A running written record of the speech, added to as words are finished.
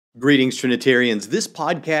Greetings, Trinitarians. This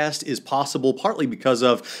podcast is possible partly because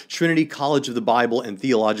of Trinity College of the Bible and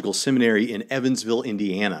Theological Seminary in Evansville,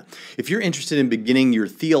 Indiana. If you're interested in beginning your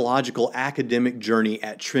theological academic journey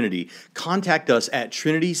at Trinity, contact us at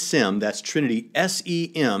TrinitySem, that's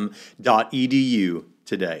TrinitySEM.edu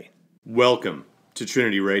today. Welcome to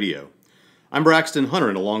Trinity Radio. I'm Braxton Hunter,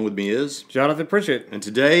 and along with me is Jonathan Pritchett. And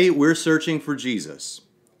today we're searching for Jesus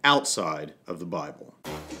outside of the Bible.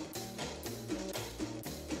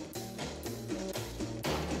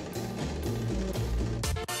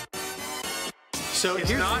 So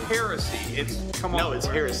it's not heresy. It's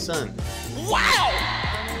Harrison. Wow!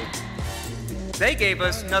 They gave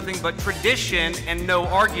us nothing but tradition and no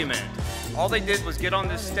argument. All they did was get on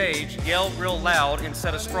this stage, yell real loud, and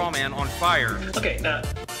set a straw man on fire. Okay, now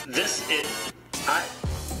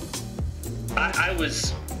I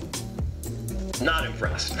was not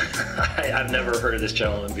impressed. I've never heard of this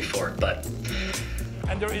gentleman before, but.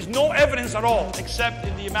 And there is no evidence at all, except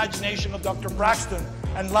in the imagination of Dr. Braxton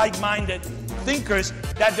and like-minded thinkers,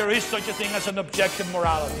 that there is such a thing as an objective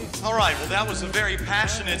morality. All right, well, that was a very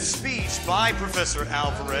passionate speech by Professor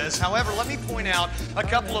Alvarez. However, let me point out a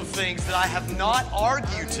couple of things that I have not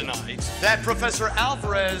argued tonight that Professor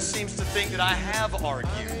Alvarez seems to think that I have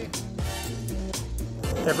argued.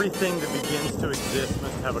 Everything that begins to exist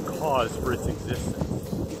must have a cause for its existence.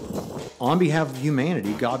 On behalf of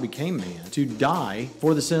humanity, God became man to die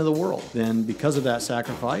for the sin of the world. Then, because of that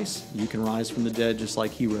sacrifice, you can rise from the dead just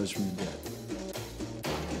like he rose from the dead.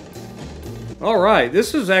 All right,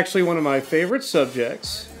 this is actually one of my favorite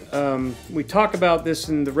subjects. We talk about this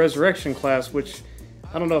in the resurrection class, which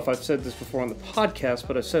I don't know if I've said this before on the podcast,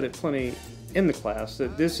 but I've said it plenty in the class,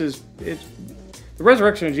 that the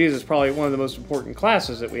resurrection of Jesus is probably one of the most important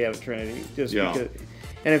classes that we have at Trinity. Because,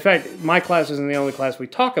 and in fact, my class isn't the only class we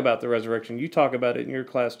talk about the resurrection. You talk about it in your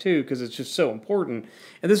class too, because it's just so important.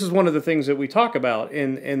 And this is one of the things that we talk about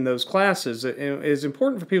in those classes. It is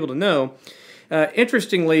important for people to know.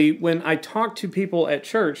 Interestingly, when I talk to people at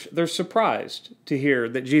church, they're surprised to hear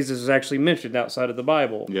that Jesus is actually mentioned outside of the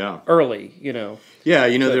Bible. Early, Yeah,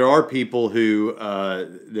 there are people who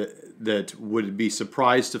that would be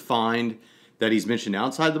surprised to find that he's mentioned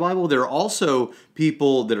outside the Bible. There are also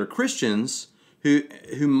people that are Christians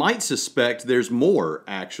who might suspect there's more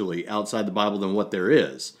actually outside the Bible than what there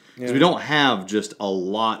is. Because we don't have just a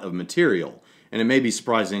lot of material. And it may be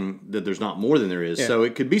surprising that there's not more than there is. Yeah. So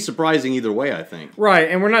it could be surprising either way, I think. Right,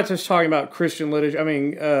 and we're not just talking about Christian literature. I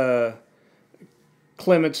mean,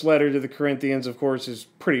 Clement's letter to the Corinthians, of course, is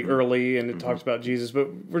pretty early, and it talks about Jesus. But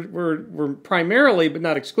we're primarily, but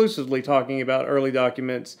not exclusively, talking about early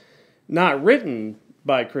documents not written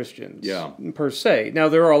by Christians, per se. Now,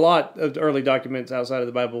 there are a lot of early documents outside of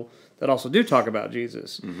the Bible that also do talk about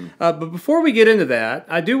Jesus. Mm-hmm. But before we get into that,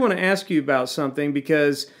 I do want to ask you about something,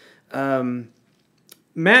 because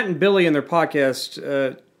Matt and Billy in their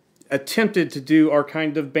podcast attempted to do our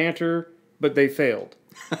kind of banter, but they failed.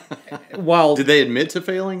 Did they admit to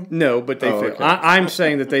failing? No, but they failed. Okay. I'm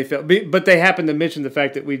saying that they failed, but they happened to mention the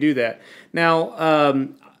fact that we do that. Now,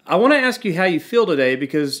 I want to ask you how you feel today,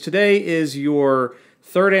 because today is your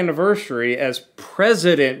third anniversary as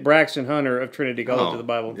President Braxton Hunter of Trinity College of the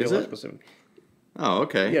Bible and Theological Seminary. Oh,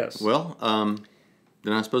 okay. Yes. Well, then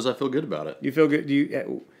I suppose I feel good about it. You feel good?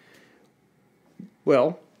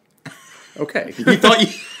 Well, okay. You thought you...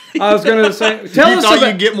 I was going to say... Tell us thought about,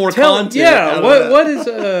 you'd get more content. Yeah, what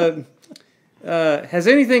is... has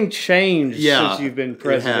anything changed since you've been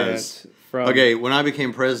president? It has. Okay, when I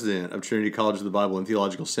became president of Trinity College of the Bible and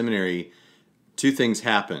Theological Seminary, two things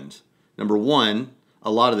happened. Number one,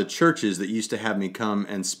 a lot of the churches that used to have me come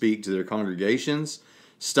and speak to their congregations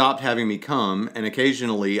stopped having me come, and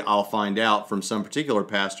occasionally I'll find out from some particular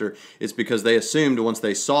pastor it's because they assumed once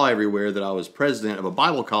they saw everywhere that I was president of a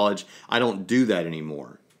Bible college, I don't do that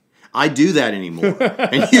anymore. I do that anymore,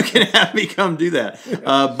 and you can have me come do that.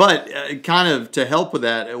 But kind of to help with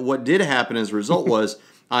that, what did happen as a result was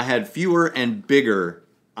I have fewer and bigger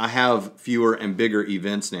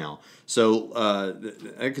events now. So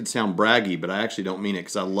that could sound braggy, but I actually don't mean it,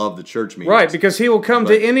 because I love the church meetings. Right, because he will come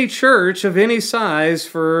to any church of any size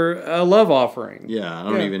for a love offering. Yeah, I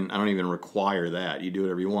don't even require that. You do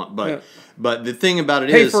whatever you want. But the thing about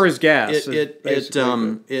it Pay is, for his gas.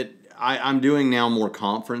 I'm doing now more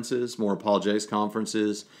conferences, more apologetics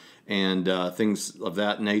conferences, and things of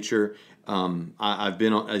that nature. I've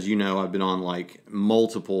been on, as you know, I've been on like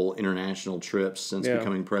multiple international trips since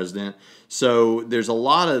becoming president. So there's a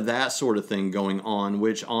lot of that sort of thing going on,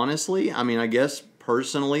 which honestly, I mean, I guess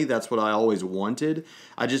personally, that's what I always wanted.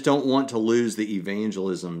 I just don't want to lose the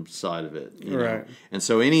evangelism side of it. You know? Right. And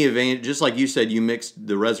so just like you said, you mixed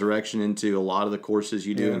the resurrection into a lot of the courses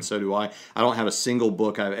you do, and so do I. I don't have a single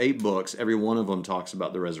book. I have 8 books. Every one of them talks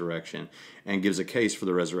about the resurrection and gives a case for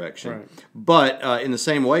the resurrection. Right. But in the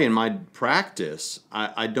same way, in my practice,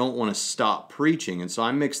 I don't want to stop preaching. And so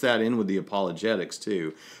I mix that in with the apologetics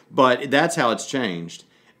too. But that's how it's changed.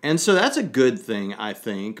 And so that's a good thing, I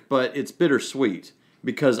think, but it's bittersweet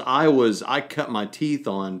because I cut my teeth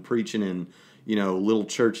on preaching in, little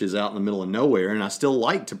churches out in the middle of nowhere, and I still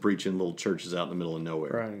like to preach in little churches out in the middle of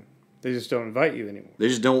nowhere. Right. They just don't invite you anymore. They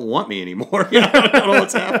just don't want me anymore. I don't know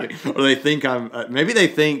what's happening. Or they think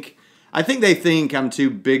I think they think I'm too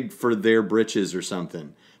big for their britches or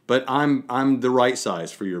something. But I'm the right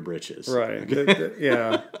size for your britches. Right.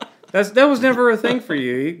 Yeah. That was never a thing for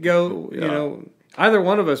you. You go, either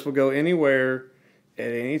one of us will go anywhere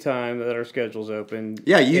at any time that our schedule's open.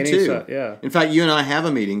 Yeah, you too. Yeah. In fact, you and I have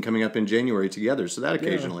a meeting coming up in January together, so that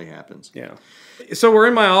occasionally happens. Yeah. So we're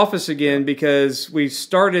in my office again because we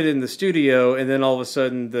started in the studio, and then all of a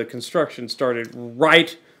sudden the construction started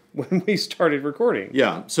right when we started recording.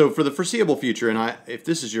 Yeah. So for the foreseeable future, and if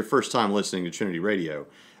this is your first time listening to Trinity Radio,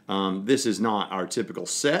 this is not our typical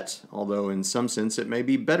set, although in some sense it may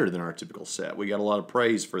be better than our typical set. We got a lot of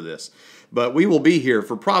praise for this. But we will be here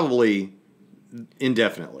for probably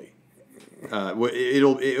indefinitely.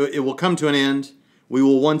 It will come to an end. We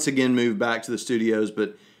will once again move back to the studios,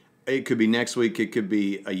 but it could be next week. It could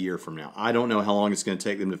be a year from now. I don't know how long it's going to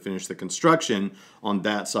take them to finish the construction on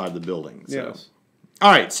that side of the building. So. Yes.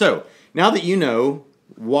 All right, so now that you know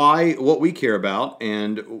what we care about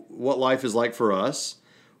and what life is like for us,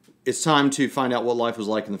 it's time to find out what life was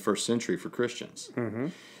like in the first century for Christians. Mm-hmm.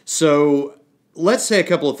 So let's say a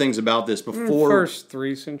couple of things about this before... First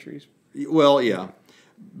 3 centuries. Well, yeah.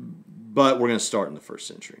 But we're going to start in the first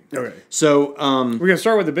century. Okay. So... we're going to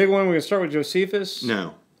start with the big one? We're going to start with Josephus?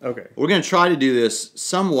 No. Okay. We're going to try to do this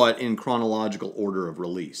somewhat in chronological order of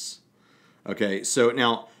release. Okay, so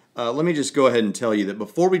now... let me just go ahead and tell you that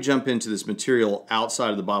before we jump into this material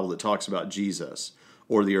outside of the Bible that talks about Jesus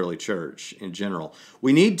or the early church in general,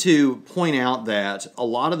 we need to point out that a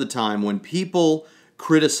lot of the time when people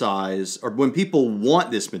criticize or when people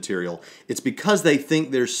want this material, it's because they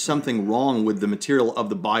think there's something wrong with the material of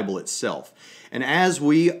the Bible itself. And as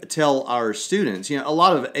we tell our students, a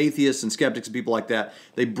lot of atheists and skeptics and people like that,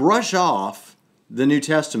 they brush off the New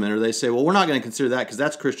Testament, or they say, well, we're not going to consider that because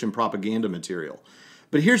that's Christian propaganda material.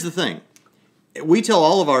 But here's the thing. We tell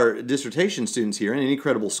all of our dissertation students here, and any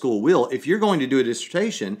credible school will, if you're going to do a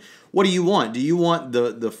dissertation, what do you want? Do you want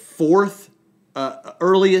the fourth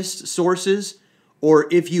earliest sources? Or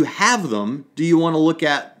if you have them, do you want to look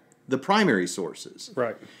at the primary sources?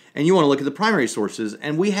 Right. And you want to look at the primary sources,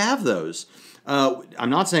 and we have those. I'm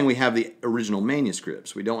not saying we have the original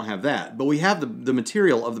manuscripts. We don't have that. But we have the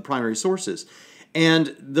material of the primary sources.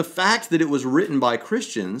 And the fact that it was written by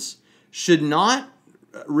Christians should not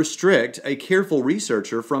restrict a careful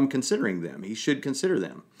researcher from considering them. He should consider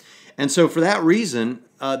them. And so for that reason,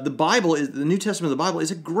 the New Testament of the Bible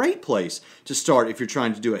is a great place to start if you're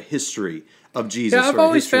trying to do a history of Jesus. Yeah, I've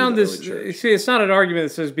always found this. See, See, it's not an argument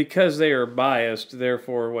that says because they are biased,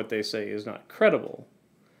 therefore what they say is not credible.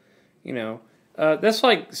 That's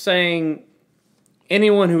like saying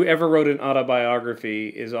anyone who ever wrote an autobiography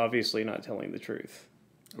is obviously not telling the truth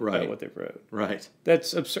about what they wrote. Right.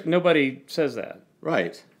 That's absurd. Nobody says that.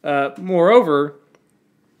 Right. Moreover,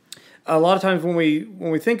 a lot of times when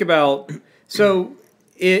we think about, so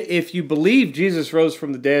if you believe Jesus rose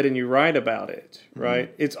from the dead and you write about it,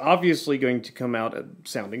 right, it's obviously going to come out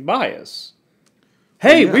sounding bias.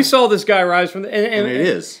 Hey, we saw this guy rise from the and it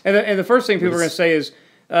is. And the first thing people are going to say is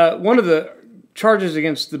one of the charges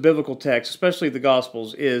against the biblical text, especially the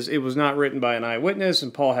Gospels, is it was not written by an eyewitness,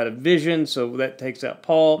 and Paul had a vision, so that takes out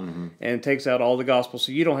Paul and takes out all the Gospels,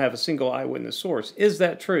 so you don't have a single eyewitness source. Is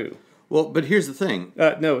that true? Well, but here's the thing.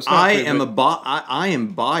 No, it's not true. I am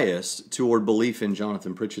biased toward belief in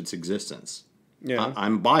Jonathan Pritchett's existence. Yeah.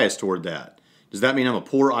 I'm biased toward that. Does that mean I'm a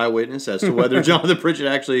poor eyewitness as to whether Jonathan Pritchett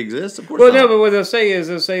actually exists? Of course not. No, but what they'll say is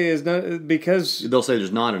because they'll say there's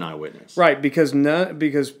not an eyewitness, right?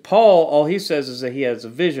 Because Paul, all he says is that he has a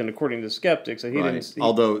vision, according to skeptics, that he didn't.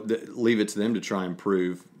 Although leave it to them to try and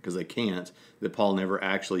prove, because they can't, that Paul never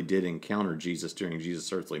actually did encounter Jesus during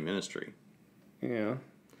Jesus' earthly ministry. Yeah.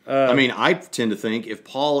 I tend to think if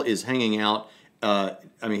Paul is hanging out,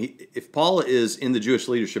 if Paul is in the Jewish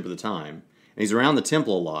leadership at the time and he's around the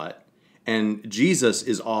temple a lot. And Jesus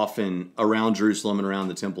is often around Jerusalem and around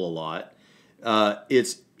the temple a lot.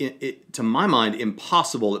 It's to my mind,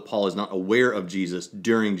 impossible that Paul is not aware of Jesus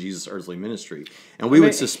during Jesus' earthly ministry, and we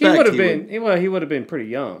would suspect he would have been pretty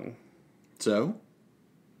young. So,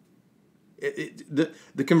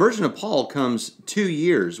 the conversion of Paul comes 2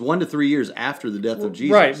 years, 1 to 3 years after the death of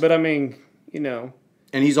Jesus. Right, but I mean, you know.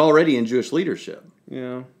 And he's already in Jewish leadership.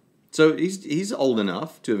 Yeah. So he's old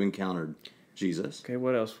enough to have encountered Jesus. Okay,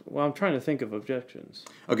 what else? Well, I'm trying to think of objections.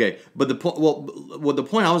 Okay, but the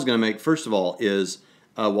point I was going to make, first of all, is,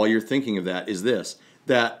 while you're thinking of that, is this,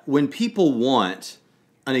 that when people want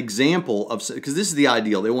an example of, because this is the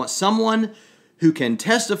ideal, they want someone who can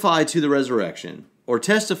testify to the resurrection or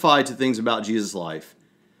testify to things about Jesus' life,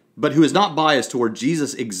 but who is not biased toward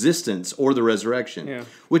Jesus' existence or the resurrection,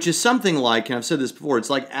 which is something like, and I've said this before, it's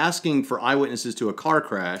like asking for eyewitnesses to a car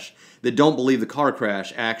crash that don't believe the car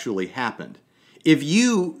crash actually happened. If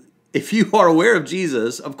you are aware of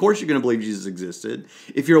Jesus, of course you're going to believe Jesus existed.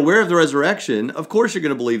 If you're aware of the resurrection, of course you're going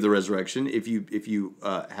to believe the resurrection if you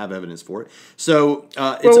have evidence for it. So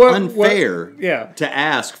it's unfair to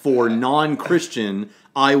ask for non-Christian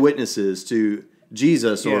eyewitnesses to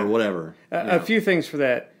Jesus or whatever. A few things for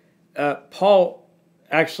that. Paul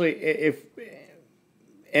actually,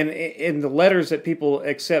 and in the letters that people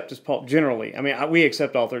accept as Paul, generally, I mean, we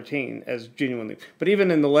accept all 13 as genuinely, but even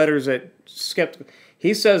in the letters that skeptical,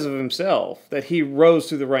 he says of himself that he rose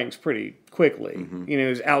through the ranks pretty quickly. Mm-hmm. You know, he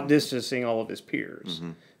was outdistancing all of his peers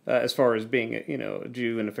as far as being a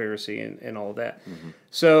Jew and a Pharisee and all of that. Mm-hmm.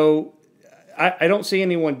 So I don't see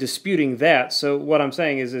anyone disputing that. So what I'm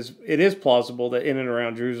saying is it is plausible that in and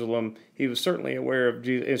around Jerusalem he was certainly aware of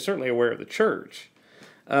Jesus, and certainly aware of the church.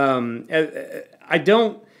 I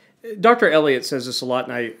don't. Dr. Elliott says this a lot,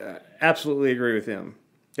 and I absolutely agree with him.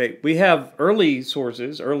 Okay, we have early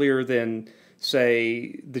sources, earlier than,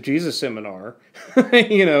 say, the Jesus Seminar,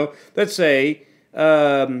 that say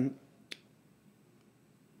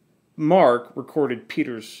Mark recorded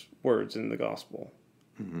Peter's words in the gospel.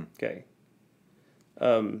 Mm-hmm. Okay.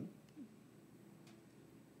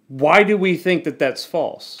 Why do we think that that's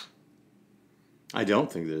false? I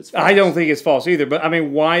don't think that it's false. I don't think it's false either. But I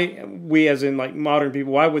mean, why, we as in like modern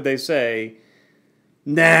people, why would they say,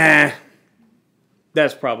 nah,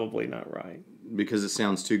 that's probably not right? Because it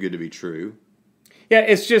sounds too good to be true. Yeah,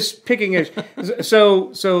 it's just picking a...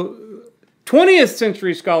 so 20th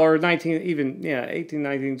century scholar, 18th,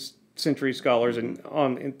 19th century scholars and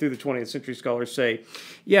through the 20th century scholars say,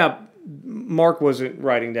 yeah, Mark wasn't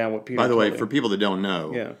writing down what Peter By the way, him. for people that don't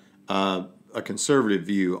know, a conservative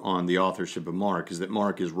view on the authorship of Mark is that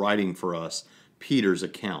Mark is writing for us Peter's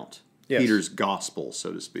account, Peter's gospel,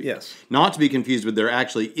 so to speak. Yes. Not to be confused with, there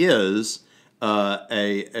actually is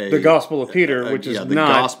the Gospel of Peter, which is the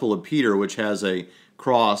Gospel of Peter, which has a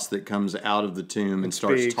cross that comes out of the tomb and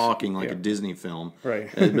starts talking like a Disney film. Right.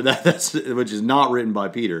 But that's which is not written by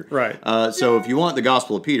Peter. Right. So if you want the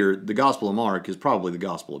Gospel of Peter, the Gospel of Mark is probably the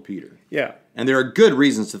Gospel of Peter. Yeah. And there are good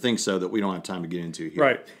reasons to think so that we don't have time to get into here.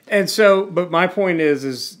 Right. And so, but my point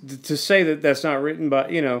is to say that that's not written by,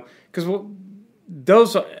 because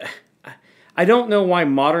those are, I don't know why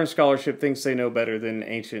modern scholarship thinks they know better than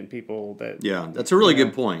ancient people. That's a really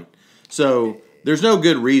good point. So there's no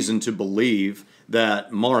good reason to believe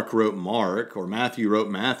that Mark wrote Mark or Matthew wrote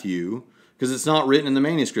Matthew because it's not written in the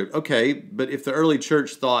manuscript. Okay, but if the early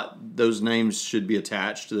church thought those names should be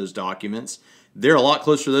attached to those documents, they're a lot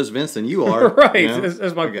closer to those events than you are. Right,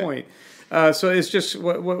 that's my point. So it's just,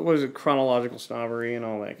 what was it, chronological snobbery and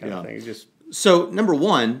all that kind of thing. It's just... So, number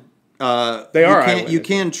one, you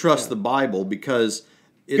can trust the Bible because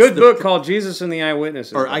it's good book called Jesus and the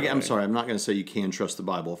Eyewitnesses. I'm sorry, I'm not going to say you can trust the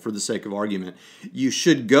Bible. For the sake of argument, you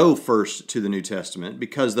should go first to the New Testament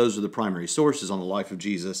because those are the primary sources on the life of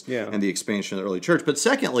Jesus and the expansion of the early church. But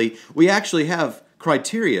secondly, we actually have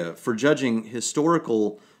criteria for judging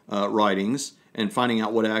historical writings and finding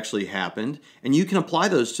out what actually happened, and you can apply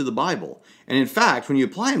those to the Bible. And in fact, when you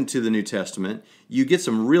apply them to the New Testament, you get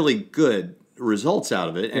some really good results out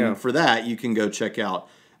of it. And for that, you can go check out,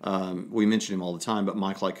 we mention him all the time, but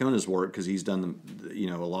Mike Licona's work, because he's done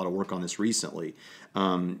a lot of work on this recently.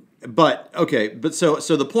 So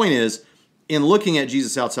the point is, in looking at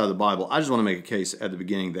Jesus outside of the Bible, I just want to make a case at the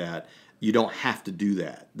beginning that you don't have to do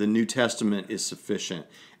that. The New Testament is sufficient.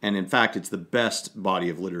 And in fact, it's the best body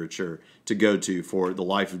of literature to go to for the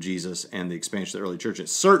life of Jesus and the expansion of the early church.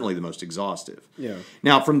 It's certainly the most exhaustive. Yeah.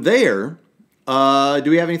 Now, from there, do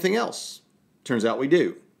we have anything else? Turns out we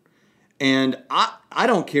do. And I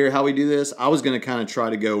don't care how we do this. I was going to kind of try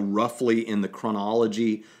to go roughly in the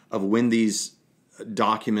chronology of when these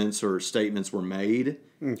documents or statements were made,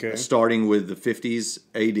 starting with the 50s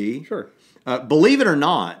AD. Sure. Believe it or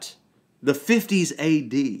not, the 50s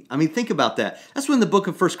AD. I mean, think about that. That's when the book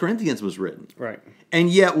of 1 Corinthians was written. Right. And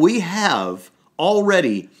yet we have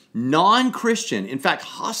already non-Christian, in fact,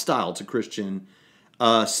 hostile to Christian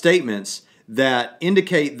statements that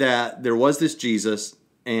indicate that there was this Jesus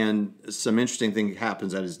and some interesting thing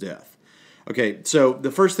happens at his death. Okay, so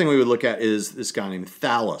the first thing we would look at is this guy named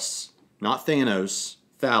Thallus. Not Thanos,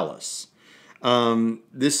 Thallus.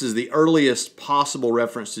 This is the earliest possible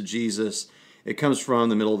reference to Jesus. It comes from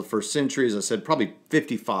the middle of the first century, as I said, probably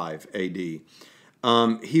 55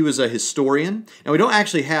 AD. He was a historian. Now, we don't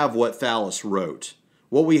actually have what Thallus wrote.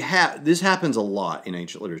 What we have, this happens a lot in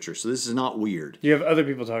ancient literature, so this is not weird. You have other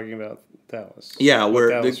people talking about Thallus. Yeah, where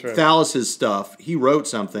Thallus wrote. Thallus's stuff, he wrote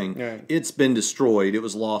something, Right. It's been destroyed, it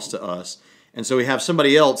was lost to us. And so we have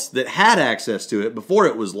somebody else that had access to it before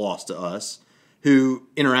it was lost to us who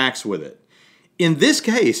interacts with it. In this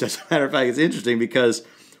case, as a matter of fact, it's interesting because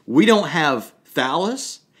we don't have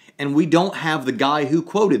Thallus and we don't have the guy who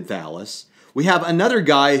quoted Thallus. We have another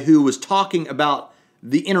guy who was talking about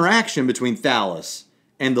the interaction between Thallus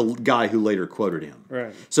and the guy who later quoted him.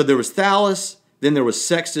 Right. So there was Thallus, then there was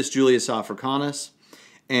Sextus Julius Africanus,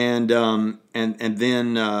 and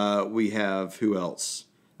then we have, who else?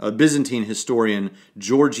 A Byzantine historian,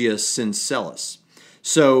 Georgius Syncellus.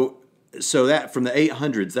 So that from the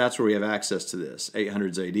 800s, that's where we have access to this,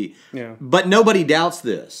 800s AD. Yeah. But nobody doubts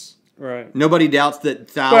this. Right. Nobody doubts that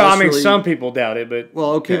Thallus. Well, I mean, really, some people doubt it, but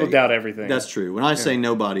okay. people doubt everything. That's true. When I say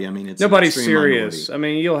nobody, I mean it's Nobody's an extreme serious. minority. I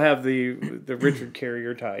mean, you'll have the Richard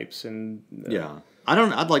Carrier types, and Yeah,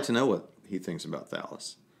 I'd like to know what he thinks about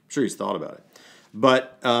Thallus. I'm sure he's thought about it.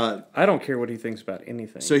 But I don't care what he thinks about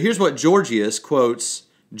anything. so here's what Georgius quotes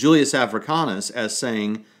Julius Africanus as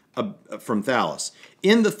saying from Thallus.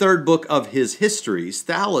 In the third book of his histories,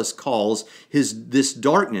 Thallus calls this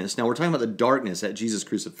darkness. Now we're talking about the darkness at Jesus'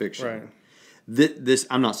 crucifixion. Right. This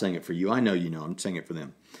I'm not saying it for you. I know you know. I'm saying it for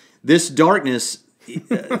them. This darkness,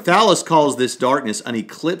 Thallus calls this darkness an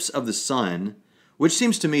eclipse of the sun, which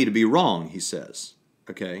seems to me to be wrong, he says.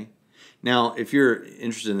 Okay? Now, if you're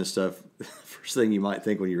interested in this stuff, the first thing you might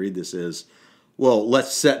think when you read this is, well,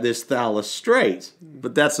 let's set this Thallus straight.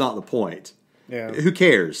 But that's not the point. Yeah. Who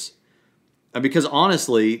cares? Because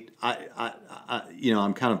honestly,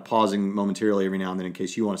 I'm kind of pausing momentarily every now and then in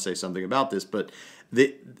case you want to say something about this, but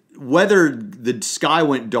whether the sky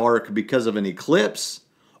went dark because of an eclipse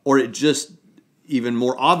or it just even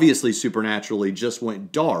more obviously supernaturally just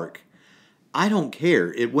went dark, I don't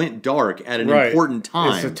care. It went dark at an Right. important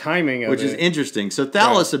time. It's the timing of which it. is interesting. So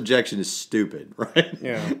Thallus' objection is stupid, right?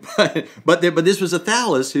 Yeah. but this was a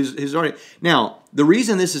Thallus who's already... Now, the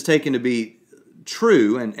reason this is taken to be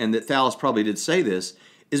true, and that Thallus probably did say this,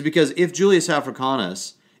 is because if Julius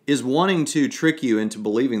Africanus is wanting to trick you into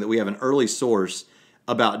believing that we have an early source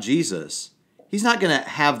about Jesus, he's not going to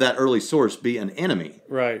have that early source be an enemy.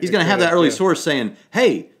 Right. He's going to have that early source saying,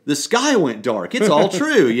 hey, the sky went dark. It's all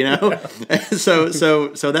true, you know?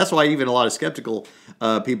 So that's why even a lot of skeptical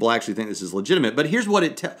people actually think this is legitimate. But here's what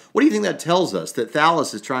what do you think that tells us? That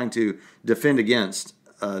Thallus is trying to defend against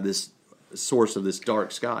this source of this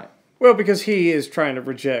dark sky. Well, because he is trying to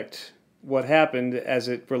reject what happened as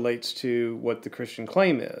it relates to what the Christian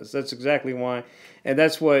claim is. That's exactly why. And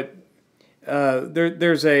that's what...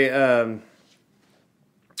 there's a...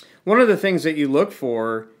 one of the things that you look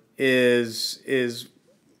for is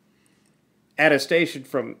attestation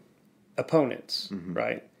from opponents,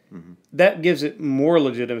 right? Mm-hmm. That gives it more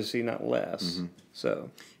legitimacy, not less. Mm-hmm. So...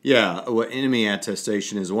 Yeah, well, enemy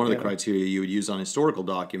attestation is one of the criteria you would use on historical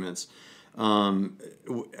documents.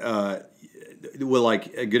 Well,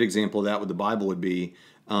 like a good example of that with the Bible would be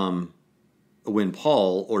when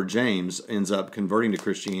Paul or James ends up converting to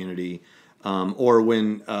Christianity, or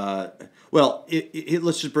when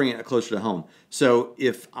let's just bring it closer to home. So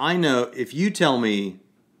if you tell me,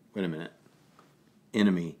 wait a minute,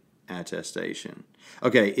 enemy attestation.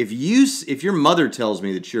 Okay, if your mother tells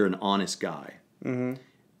me that you're an honest guy. Mm-hmm.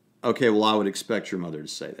 Okay, well, I would expect your mother to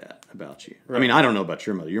say that about you. Right. I mean, I don't know about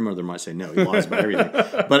your mother. Your mother might say, no, he lies about everything.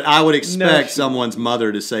 But I would expect someone's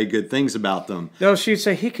mother to say good things about them. No, she'd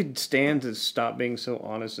say he could stand to stop being so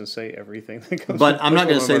honest and say everything that comes. But I'm not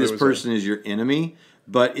going to say this person is your enemy.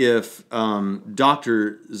 But if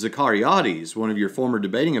Dr. Zachariades, one of your former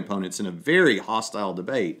debating opponents in a very hostile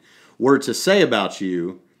debate, were to say about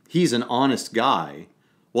you, he's an honest guy,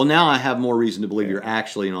 well, now I have more reason to believe you're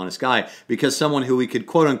actually an honest guy because someone who we could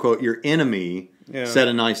quote-unquote your enemy said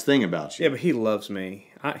a nice thing about you. Yeah, but he loves me.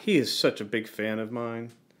 He is such a big fan of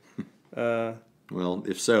mine. Well,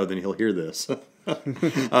 if so, then he'll hear this. But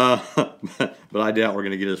I doubt we're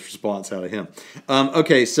going to get a response out of him.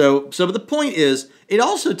 Okay, so the point is, it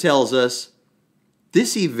also tells us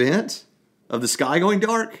this event of the sky going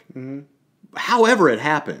dark. However it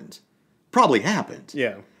happened, probably happened.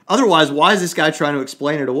 Yeah. Otherwise, why is this guy trying to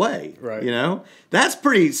explain it away? Right. You know, that's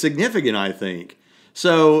pretty significant, I think.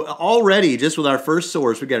 So already, just with our first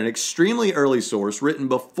source, we got an extremely early source written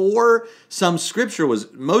before some scripture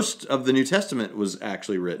was. Most of the New Testament was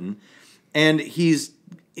actually written, and he's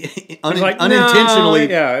unintentionally.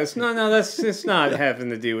 No, yeah, it's not. No, it's not having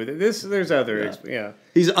to do with it. There's other. Yeah.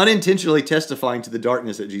 He's unintentionally testifying to the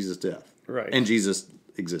darkness at Jesus' death, Right. and Jesus'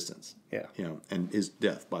 existence. Yeah. You know, and his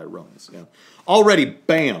death by Romans. You know. Already,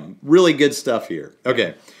 bam, really good stuff here.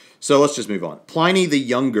 Okay, so let's just move on. Pliny the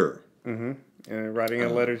Younger. Writing a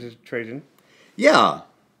letter to Trajan. Yeah,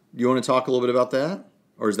 you want to talk a little bit about that,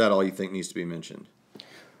 or is that all you think needs to be mentioned?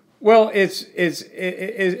 Well, read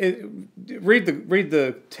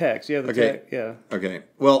the text. Yeah, the Okay. text. Yeah. Okay.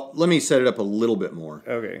 Well, let me set it up a little bit more.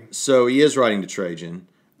 Okay. So he is writing to Trajan.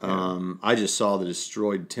 I just saw the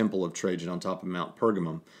destroyed temple of Trajan on top of Mount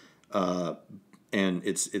Pergamum, and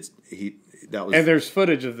that was. And there's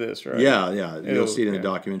footage of this, right? Yeah. You'll see it in the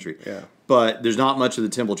documentary. Yeah. But there's not much of the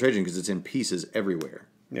temple of Trajan because it's in pieces everywhere.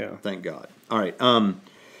 Yeah. Thank God. All right.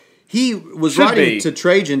 He was Should writing be. to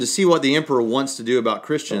Trajan to see what the emperor wants to do about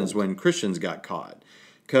Christians when Christians got caught.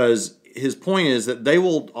 Because his point is that they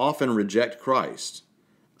will often reject Christ.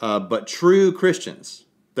 But true Christians,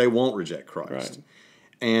 they won't reject Christ. Right.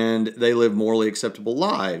 And they live morally acceptable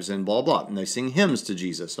lives and blah, blah. And they sing hymns to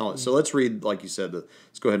Jesus. And all that. So let's read, like you said,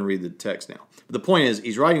 let's go ahead and read the text now. But the point is,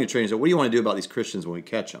 he's writing to Trajan. So what do you want to do about these Christians when we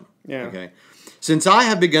catch them? Yeah. Okay. Since I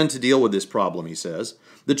have begun to deal with this problem, he says,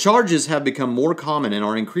 the charges have become more common and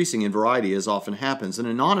are increasing in variety as often happens. An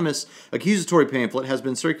anonymous accusatory pamphlet has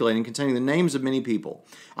been circulating containing the names of many people.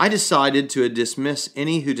 I decided to dismiss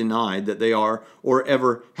any who denied that they are or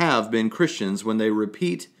ever have been Christians when they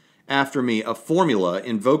repeat after me a formula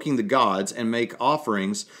invoking the gods and make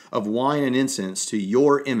offerings of wine and incense to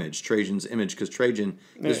your image, Trajan's image, because Trajan,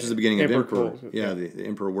 this was the beginning of Emperor emperor, cult. the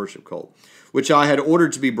emperor worship cult, which I had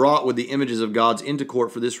ordered to be brought with the images of gods into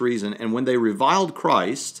court for this reason. And when they reviled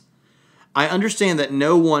Christ, I understand that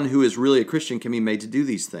no one who is really a Christian can be made to do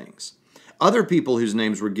these things. Other people whose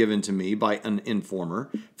names were given to me by an informer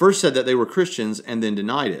first said that they were Christians and then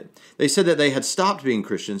denied it. They said that they had stopped being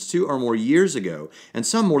Christians 2 or more years ago, and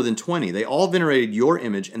some more than 20. They all venerated your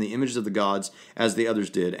image and the images of the gods as the others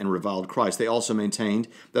did and reviled Christ. They also maintained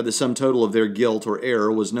that the sum total of their guilt or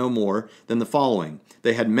error was no more than the following.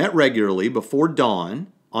 They had met regularly before dawn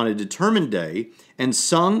on a determined day and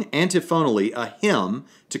sung antiphonally a hymn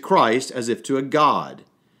to Christ as if to a god.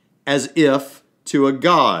 As if to a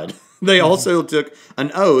god. They also took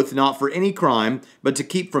an oath not for any crime, but to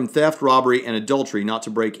keep from theft, robbery, and adultery, not to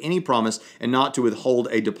break any promise, and not to withhold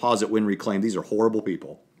a deposit when reclaimed. These are horrible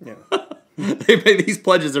people. Yeah. They made these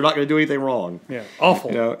pledges. They're not going to do anything wrong. Yeah. Awful.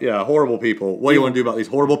 You know, yeah, horrible people. What do you want to do about these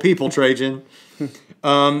horrible people, Trajan?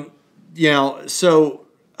 So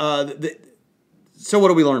what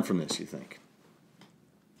do we learn from this, you think?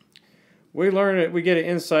 We get an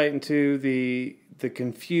insight into the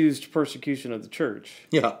confused persecution of the church.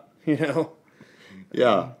 Yeah. You know?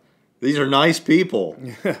 Yeah. These are nice people.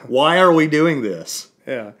 Why are we doing this?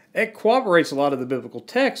 Yeah. It corroborates a lot of the biblical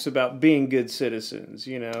texts about being good citizens,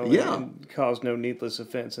 you know, and cause no needless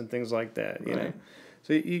offense and things like that, you know.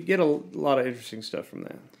 So you get a lot of interesting stuff from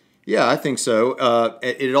that. Yeah, I think so.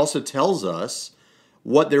 It also tells us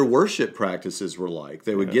what their worship practices were like.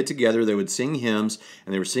 They would get together, they would sing hymns,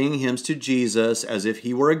 and they were singing hymns to Jesus as if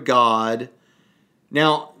he were a god.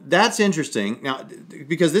 Now, that's interesting. Now,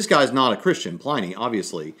 because this guy's not a Christian, Pliny,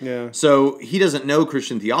 obviously. Yeah. So he doesn't know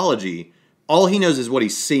Christian theology. All he knows is what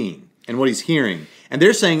he's seeing and what he's hearing. And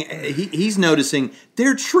they're saying, he's noticing,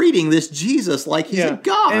 they're treating this Jesus like he's a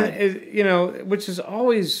god. And, you know, which has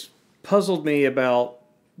always puzzled me about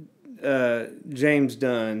James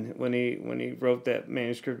Dunn when he wrote that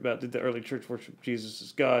manuscript about did the early church worship Jesus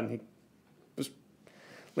as God, and he was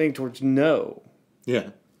leaning towards no.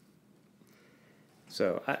 Yeah.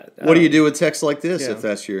 So what do you do with texts like this if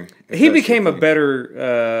that's your... He became a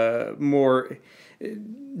better, more...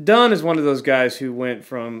 Dunn is one of those guys who went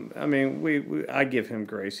from... I mean, I give him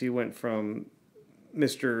grace. He went from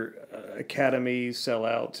Mr. Academy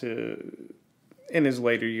sellout to... in his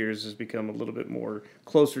later years has become a little bit more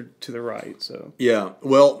closer to the right. So yeah,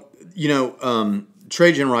 well, you know,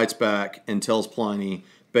 Trajan writes back and tells Pliny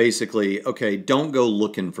basically, okay, don't go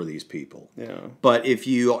looking for these people. Yeah. But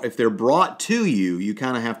if they're brought to you, you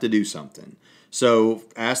kind of have to do something. So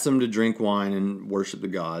ask them to drink wine and worship the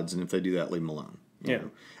gods, and if they do that, leave them alone. Yeah.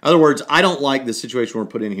 In other words, I don't like the situation we're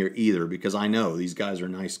put in here either, because I know these guys are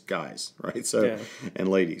nice guys, right? So, and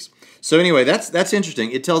ladies. So anyway, that's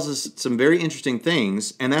interesting. It tells us some very interesting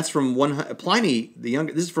things, and that's from Pliny the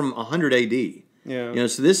Younger. This is from 100 A.D. Yeah.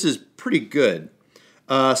 So this is pretty good.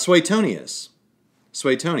 Suetonius.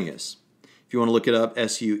 If you want to look it up,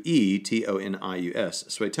 Suetonius.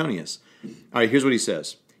 Suetonius. All right, here's what he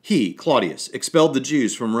says. He, Claudius, expelled the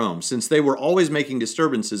Jews from Rome, since they were always making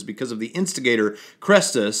disturbances because of the instigator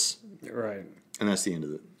Chrestus. Right. And that's the end of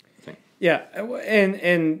the thing. Yeah,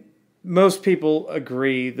 and most people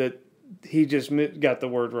agree that he just got the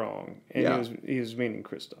word wrong, and he was meaning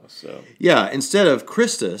Christos. So yeah, instead of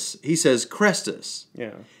Christus, he says Chrestus.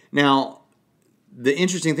 Yeah. Now, the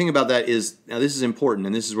interesting thing about that is, now this is important,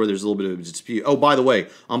 and this is where there's a little bit of a dispute. Oh, by the way,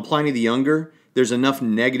 on Pliny the Younger, there's enough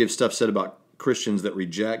negative stuff said about Christians that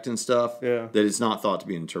reject and stuff that it's not thought to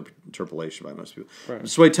be an interpolation by most people. Right.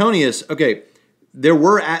 Suetonius, okay, there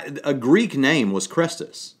were a Greek name was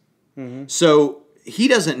Chrestus. Mm-hmm. So he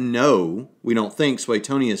doesn't know, we don't think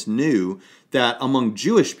Suetonius knew that among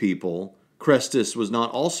Jewish people, Chrestus was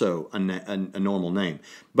not also a normal name.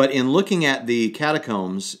 But in looking at the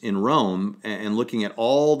catacombs in Rome and looking at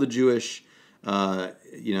all the Jewish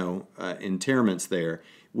interments there,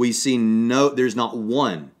 we see there's not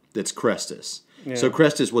one that's Chrestus. Yeah. So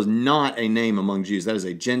Chrestus was not a name among Jews. That is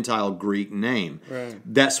a Gentile Greek name. Right.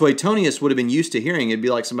 That Suetonius would have been used to hearing. It'd be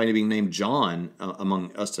like somebody being named John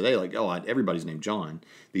among us today. Like, everybody's named John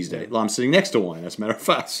these days. Well, I'm sitting next to one, as a matter of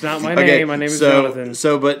fact. It's not my name. My name is Jonathan.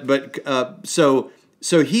 So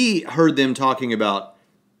he heard them talking about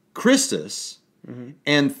Christus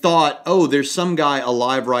and thought, there's some guy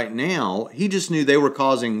alive right now. He just knew they were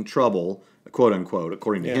causing trouble, quote unquote,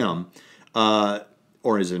 according to him.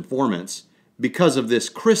 Or his informants, because of this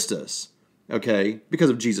Christus, because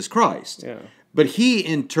of Jesus Christ. Yeah. But he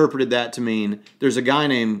interpreted that to mean there's a guy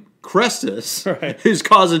named Chrestus who's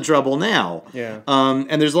causing trouble now. Yeah.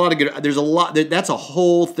 And there's that's a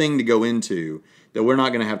whole thing to go into that we're not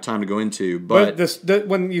going to have time to go into. But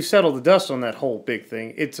when you settle the dust on that whole big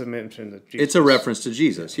thing, it's a mention of Jesus. It's a reference to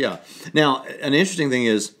Jesus, yeah. Now, an interesting thing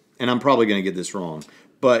is, and I'm probably going to get this wrong,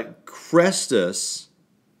 but Chrestus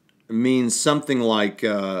means something like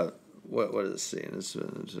what is it saying?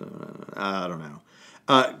 I don't know.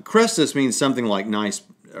 Chrestus means something like nice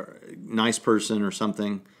person or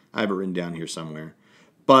something. I have it written down here somewhere.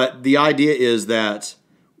 But the idea is that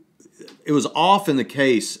it was often the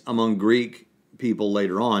case among Greek people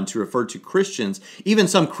later on to refer to Christians. Even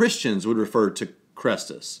some Christians would refer to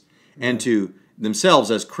Chrestus and to themselves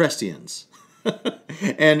as Christians.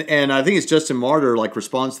 and I think it's Justin Martyr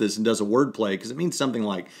responds to this and does a wordplay because it means something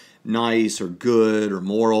like nice or good or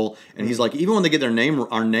moral, and he's like, even when they get our name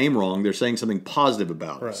wrong, they're saying something positive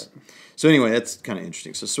about us. So anyway, that's kind of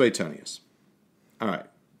interesting. So Suetonius. All right.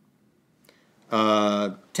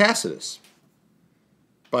 Tacitus.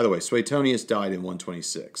 By the way, Suetonius died in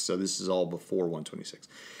 126, so this is all before 126.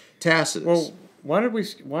 Tacitus. Well, why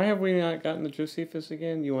have we not gotten to Josephus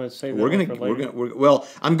again? You want to say that for later? Well,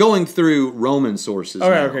 I'm going through Roman sources. Now.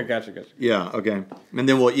 Okay, gotcha. Yeah, okay. And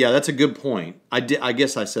then that's a good point. I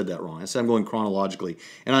guess I said that wrong. I said I'm going chronologically,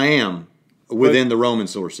 and I am within the Roman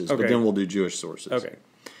sources, but then we'll do Jewish sources.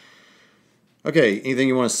 Okay, anything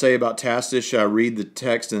you want to say about Tacitus? Should I read the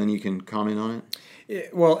text and then you can comment on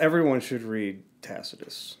it? Well, everyone should read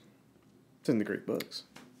Tacitus. It's in the Greek books.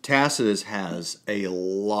 Tacitus has a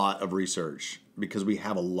lot of research because we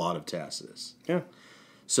have a lot of Tacitus. Yeah.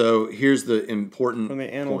 So here's the important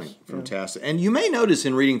point from Tacitus. And you may notice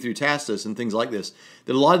in reading through Tacitus and things like this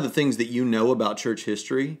that a lot of the things that you know about church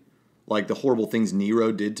history, like the horrible things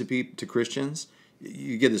Nero did to Christians,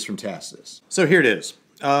 you get this from Tacitus. So here it is.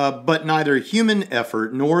 But neither human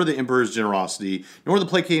effort, nor the emperor's generosity, nor the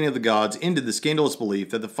placating of the gods ended the scandalous belief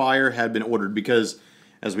that the fire had been ordered because,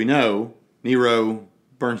 as we know, Nero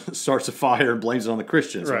starts a fire and blames it on the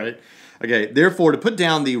Christians, right? Okay, therefore, to put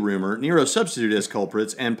down the rumor, Nero substituted as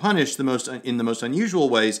culprits and punished in the most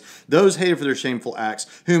unusual ways those hated for their shameful acts,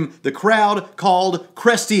 whom the crowd called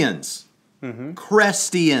Christians.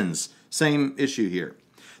 Christians. Same issue here.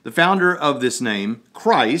 The founder of this name,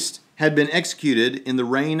 Christ, had been executed in the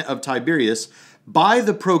reign of Tiberius by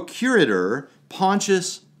the procurator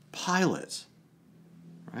Pontius Pilate.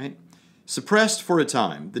 Right? Suppressed for a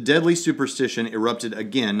time, the deadly superstition erupted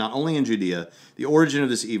again, not only in Judea, the origin of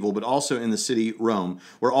this evil, but also in the city Rome,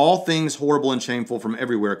 where all things horrible and shameful from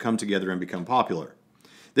everywhere come together and become popular.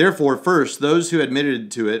 Therefore, first, those who admitted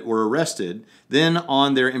to it were arrested. Then,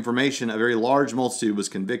 on their information, a very large multitude was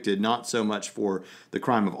convicted, not so much for the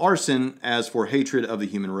crime of arson as for hatred of the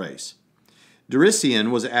human race. Dorician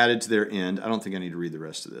was added to their end. I don't think I need to read the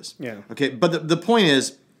rest of this. Yeah. Okay, but the point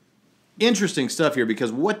is, interesting stuff here,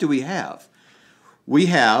 because what do we have? We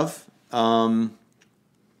have a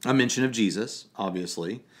mention of Jesus,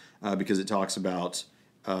 obviously, because it talks about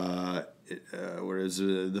the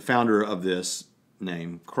founder of this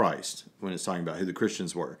name, Christ, when it's talking about who the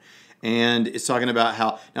Christians were. And it's talking about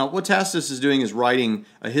how... Now, what Tacitus is doing is writing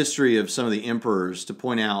a history of some of the emperors to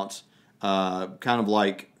point out kind of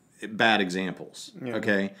like bad examples,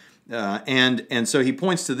 okay? And so he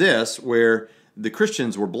points to this, where the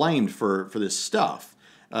Christians were blamed for this stuff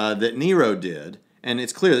that Nero did, and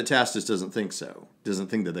it's clear that Tacitus doesn't think so, doesn't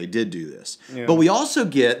think that they did do this. Yeah. But we also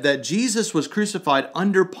get that Jesus was crucified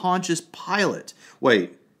under Pontius Pilate.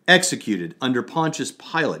 Executed under Pontius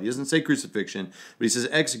Pilate. He doesn't say crucifixion, but he says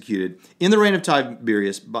executed in the reign of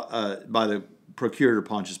Tiberius by the procurator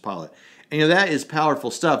Pontius Pilate. And that is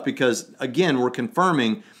powerful stuff, because, again, we're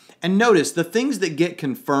confirming. And notice the things that get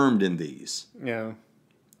confirmed in these. Yeah.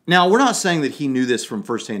 Now, we're not saying that he knew this from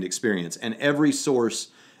firsthand experience, and every source,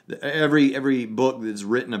 every book that's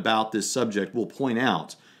written about this subject will point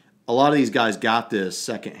out a lot of these guys got this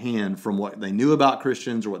secondhand from what they knew about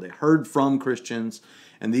Christians or what they heard from Christians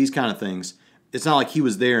and these kind of things. It's not like he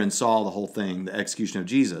was there and saw the whole thing, the execution of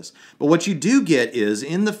Jesus. But what you do get is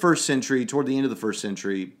in the first century, toward the end of the first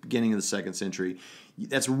century, beginning of the second century,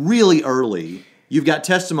 that's really early. You've got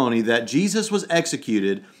testimony that Jesus was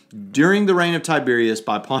executed during the reign of Tiberius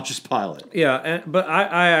by Pontius Pilate. Yeah, but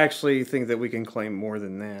I actually think that we can claim more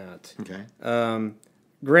than that. Okay.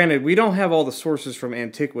 Granted, we don't have all the sources from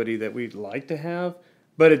antiquity that we'd like to have,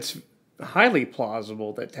 but it's highly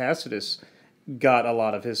plausible that Tacitus got a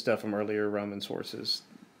lot of his stuff from earlier Roman sources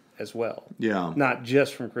as well. Yeah. Not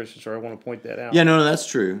just from Christians, so I want to point that out. Yeah, no, that's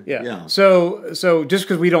true. Yeah. So just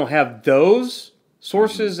because we don't have those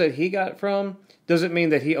sources that he got from doesn't mean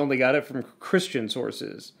that he only got it from Christian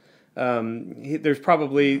sources. There's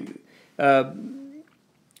probably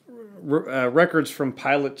records from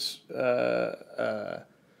Pilate's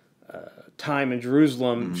time in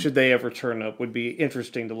Jerusalem, should they ever turn up, would be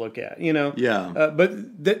interesting to look at. Yeah. But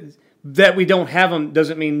that we don't have them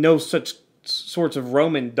doesn't mean no such sorts of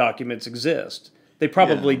Roman documents exist. They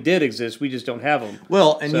probably did exist. We just don't have them.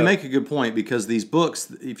 Well, and you make a good point, because these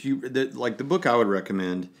books, like the book I would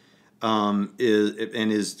recommend,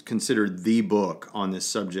 is considered the book on this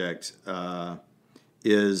subject,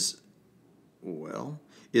 is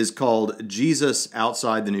called Jesus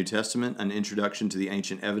Outside the New Testament: An Introduction to the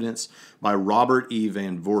Ancient Evidence by Robert E.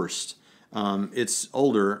 Van Voorst. It's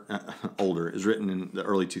older, is written in the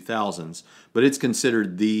early 2000s, but it's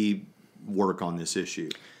considered the work on this issue.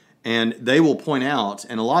 And they will point out,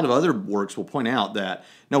 and a lot of other works will point out that,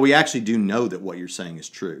 no, we actually do know that what you're saying is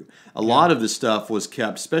true. A lot of the stuff was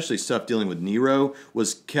kept, especially stuff dealing with Nero,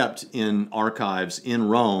 was kept in archives in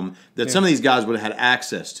Rome that some of these guys would have had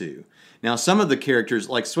access to. Now, some of the characters,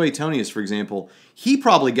 like Suetonius, for example, he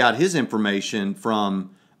probably got his information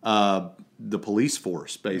from the police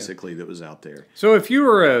force, basically, that was out there. So if you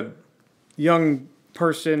were a young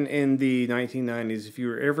person in the 1990s, if you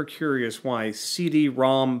were ever curious why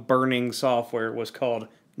CD-ROM burning software was called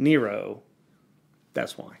Nero,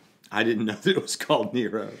 that's why. I didn't know that it was called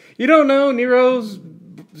Nero. You don't know Nero's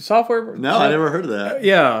software? No, I never heard of that.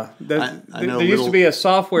 Yeah. I know there used to be a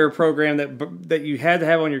software program that you had to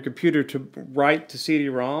have on your computer to write to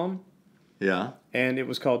CD-ROM. Yeah. And it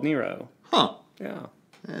was called Nero. Huh. Yeah.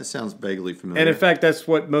 That sounds vaguely familiar. And in fact, that's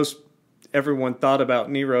what everyone thought about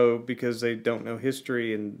Nero, because they don't know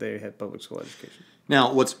history and they had public school education.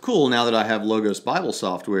 Now, what's cool now that I have Logos Bible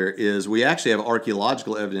software is we actually have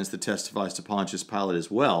archaeological evidence that testifies to Pontius Pilate as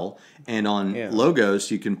well. And on Logos,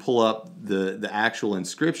 you can pull up the actual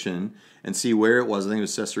inscription and see where it was. I think it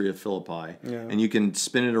was Caesarea Philippi. Yeah. And you can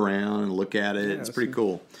spin it around and look at it. Yeah, it's pretty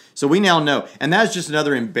cool. So we now know. And that's just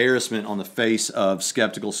another embarrassment on the face of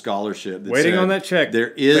skeptical scholarship. Waiting on that check.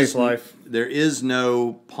 There is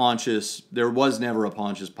no Pontius. There was never a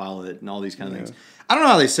Pontius Pilate and all these kind of things. I don't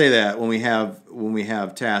know how they say that when we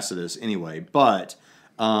have Tacitus anyway, but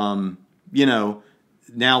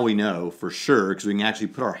now we know for sure, because we can actually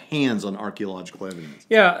put our hands on archaeological evidence.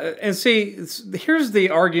 Yeah, and see, here's the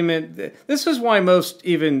argument. This is why most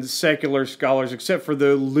even secular scholars, except for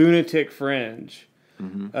the lunatic fringe,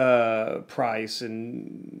 Price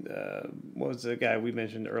and what was the guy we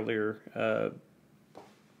mentioned earlier?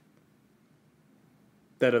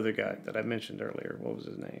 That other guy that I mentioned earlier, what was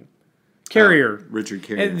his name? Carrier. Richard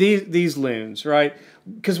Carrier. And these loons, right?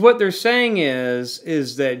 Because what they're saying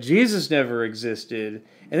is that Jesus never existed,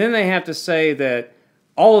 and then they have to say that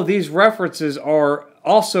all of these references are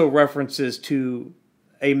also references to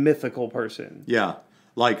a mythical person. Yeah.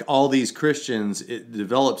 Like all these Christians, it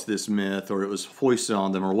develops this myth, or it was foisted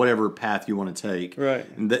on them, or whatever path you want to take. Right.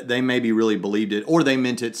 And they maybe really believed it, or they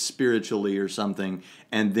meant it spiritually or something,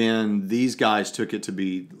 and then these guys took it to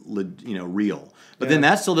be, real. But then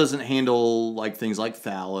that still doesn't handle like things like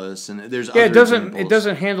phallus, and there's other examples. It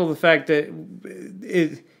doesn't handle the fact that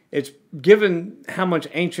it's given how much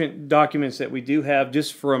ancient documents that we do have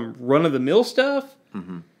just from run of the mill stuff.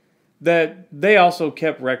 Mm-hmm. That they also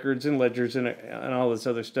kept records and ledgers and all this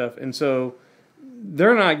other stuff. And so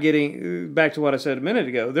they're not getting, back to what I said a minute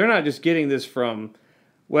ago, they're not just getting this from,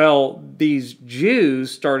 well, these Jews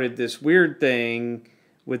started this weird thing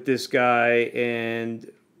with this guy,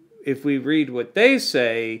 and if we read what they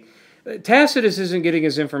say, Tacitus isn't getting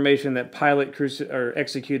his information that Pilate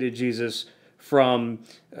executed Jesus from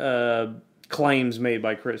claims made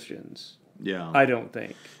by Christians. Yeah, I don't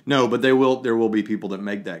think. No, but there will be people that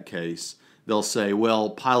make that case. They'll say, well,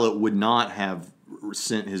 Pilate would not have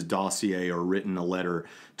sent his dossier or written a letter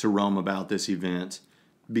to Rome about this event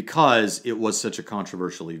because it was such a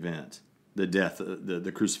controversial event, the death,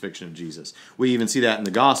 the crucifixion of Jesus. We even see that in the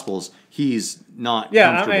Gospels. He's not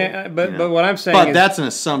comfortable. But what I'm saying but is... that's an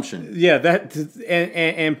assumption. Yeah,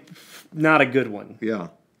 and not a good one. Yeah.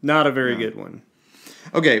 Not a very good one.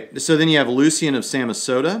 Okay, so then you have Lucian of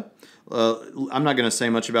Samosata. I'm not going to say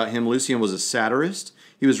much about him. Lucian was a satirist.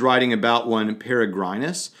 He was writing about one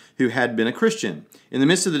Peregrinus, who had been a Christian. In the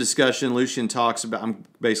midst of the discussion, Lucian talks about, I'm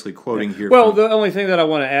basically quoting here. Well, the only thing that I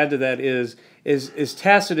want to add to that is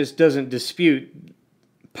Tacitus doesn't dispute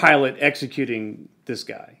Pilate executing this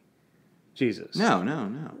guy, Jesus.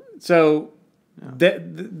 No. So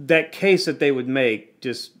that case that they would make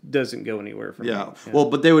just doesn't go anywhere for me. Yeah. Well,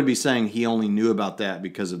 but they would be saying he only knew about that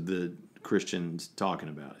because of the Christians talking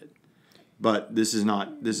about it. But this is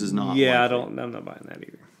not. Yeah, I'm not buying that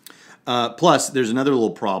either. Plus, there's another little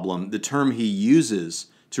problem. The term he uses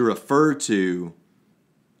to refer to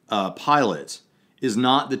Pilate is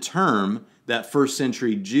not the term that first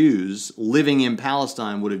century Jews living in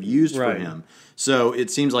Palestine would have used for him. So it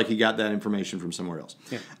seems like he got that information from somewhere else.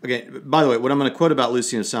 Yeah. Okay, by the way, what I'm going to quote about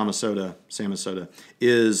Lucian of Samosata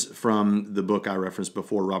is from the book I referenced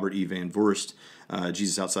before, Robert E. Van Voorst,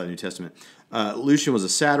 Jesus Outside the New Testament. Lucian was a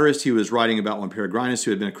satirist. He was writing about one Peregrinus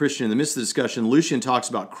who had been a Christian. In the midst of the discussion, Lucian talks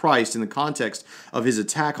about Christ in the context of his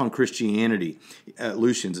attack on Christianity,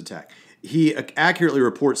 Lucian's attack. He accurately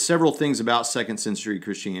reports several things about 2nd century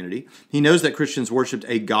Christianity. He knows that Christians worshipped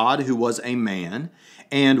a God who was a man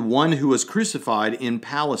and one who was crucified in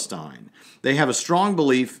Palestine. They have a strong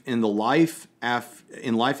belief in the life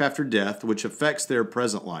after death, which affects their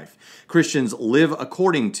present life. Christians live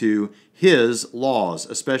according to his laws,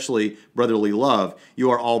 especially brotherly love.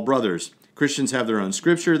 You are all brothers. Christians have their own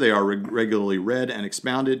scripture. They are regularly read and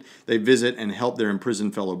expounded. They visit and help their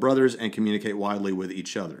imprisoned fellow brothers and communicate widely with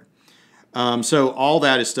each other. So all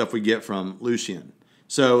that is stuff we get from Lucian.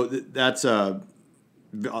 So that's,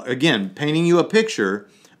 again, painting you a picture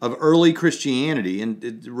of early Christianity, and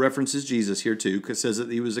it references Jesus here too, because it says that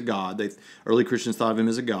he was a god. Early Christians thought of him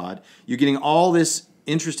as a god. You're getting all this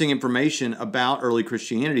interesting information about early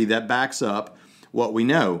Christianity that backs up what we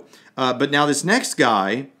know. But now this next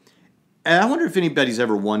guy, and I wonder if anybody's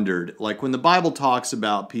ever wondered, like when the Bible talks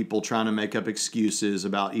about people trying to make up excuses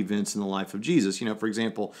about events in the life of Jesus, for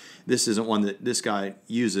example, this isn't one that this guy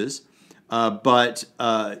uses, but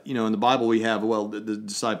in the Bible we have, the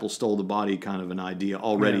disciples stole the body kind of an idea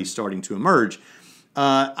already starting to emerge.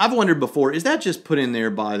 I've wondered before, is that just put in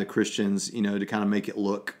there by the Christians, to kind of make it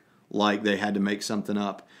look like they had to make something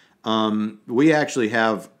up? We actually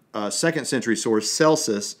have a 2nd century source,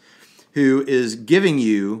 Celsus, who is giving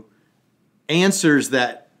you answers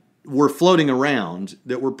that were floating around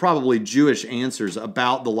that were probably Jewish answers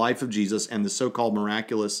about the life of Jesus and the so-called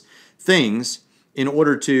miraculous things in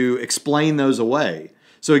order to explain those away.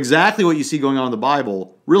 So exactly what you see going on in the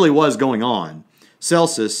Bible really was going on.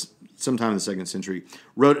 Celsus, sometime in the 2nd century,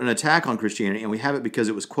 wrote an attack on Christianity, and we have it because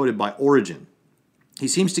it was quoted by Origen. He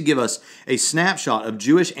seems to give us a snapshot of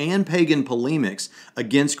Jewish and pagan polemics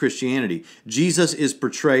against Christianity. Jesus is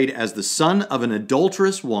portrayed as the son of an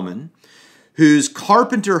adulterous woman whose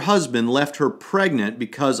carpenter husband left her pregnant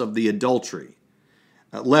because of the adultery.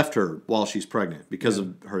 Left her while she's pregnant because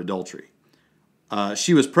of her adultery.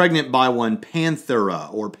 She was pregnant by one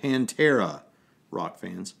Panthera or Pantera, rock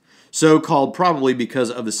fans, so called probably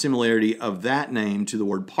because of the similarity of that name to the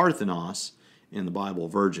word Parthenos in the Bible,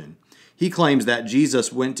 virgin. He claims that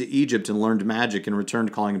Jesus went to Egypt and learned magic and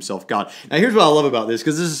returned calling himself God. Now here's what I love about this,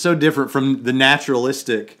 because this is so different from the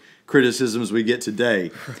naturalistic criticisms we get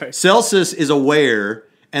today. Right. Celsus is aware,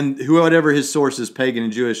 and whatever his sources, pagan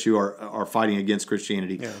and Jewish, who are fighting against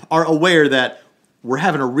Christianity, are aware that we're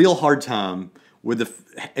having a real hard time with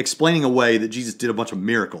explaining away that Jesus did a bunch of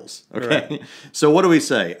miracles. Okay, Right. So what do we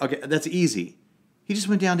say? Okay, that's easy. He just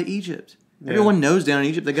went down to Egypt. Everyone knows down in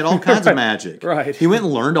Egypt they got all kinds of magic. Right. He went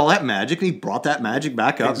and learned all that magic, and he brought that magic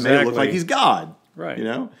back up and made it look like Exactly. he's God. Right. You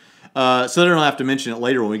know? So they don't have to mention it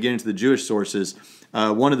later when we get into the Jewish sources.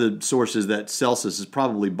 One of the sources that Celsus is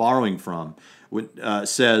probably borrowing from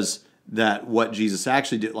says that what Jesus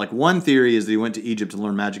actually did, like one theory is that he went to Egypt to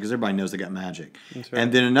learn magic because everybody knows they got magic. Right.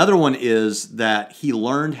 And then another one is that he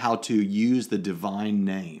learned how to use the divine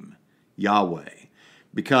name, Yahweh.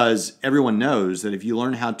 Because everyone knows that if you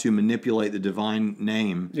learn how to manipulate the divine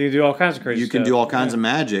name, You can do all kinds of crazy you stuff. can do all kinds of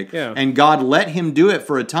magic. Yeah. And God let him do it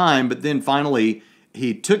for a time, but then finally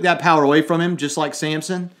he took that power away from him, just like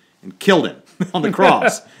Samson, and killed him on the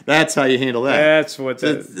cross. That's how you handle that. That's what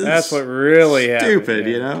It's that's what really happened. Stupid,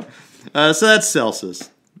 yeah. you know? So that's Celsus.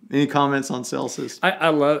 Any comments on Celsus? I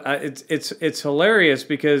love it's hilarious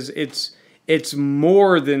because it's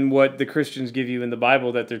more than what the Christians give you in the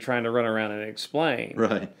Bible that they're trying to run around and explain.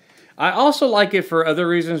 Right. I also like it for other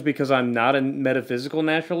reasons because I'm not a metaphysical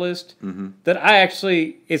naturalist. That I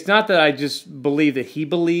actually, it's not that I just believe that he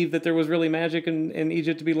believed that there was really magic in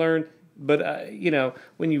Egypt to be learned, but you know,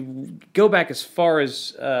 when you go back as far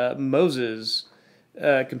as Moses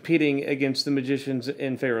competing against the magicians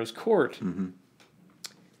in Pharaoh's court.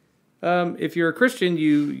 If you're a Christian,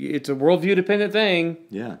 it's a worldview dependent thing.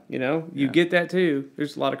 Yeah. You know, you get that too.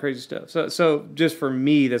 There's a lot of crazy stuff. So just for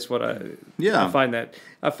me, that's what I find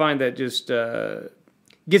that just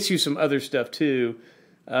gets you some other stuff too.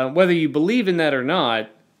 Whether you believe in that or not,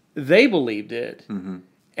 they believed it, and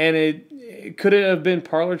it could have been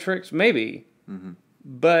parlor tricks, maybe.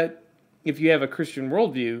 But if you have a Christian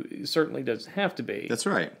worldview, it certainly doesn't have to be. That's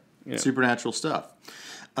right. Supernatural stuff.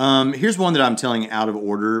 Here's one that I'm telling out of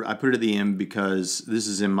order. I put it at the end because this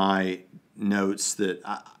is in my notes that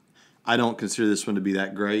I don't consider this one to be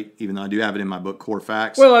that great, even though I do have it in my book, Core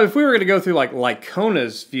Facts. Well, if we were going to go through like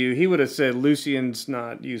Lycona's view, he would have said Lucian's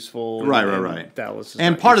not useful. Right. Thallus is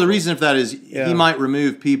And not part of the useful. reason for that is Yeah. he might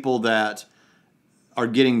remove people that are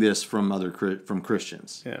getting this from from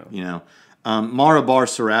Christians. Yeah. You know, Mara Bar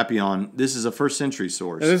Serapion. This is a first century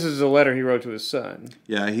source. Now, this is a letter he wrote to his son.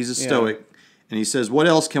 Yeah, he's a Stoic, and he says, "What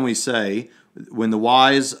else can we say when the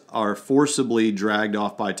wise are forcibly dragged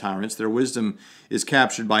off by tyrants? Their wisdom is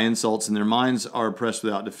captured by insults, and their minds are oppressed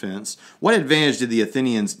without defense. What advantage did the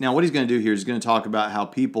Athenians?" Now, what he's going to do here is going to talk about how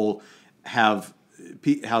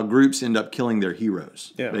how groups end up killing their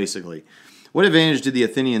heroes, basically. What advantage did the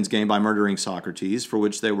Athenians gain by murdering Socrates, for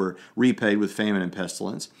which they were repaid with famine and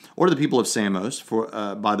pestilence? Or the people of Samos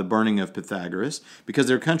by the burning of Pythagoras, because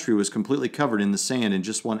their country was completely covered in the sand in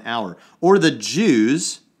just 1 hour? Or the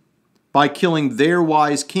Jews by killing their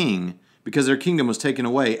wise king, because their kingdom was taken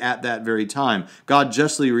away at that very time? God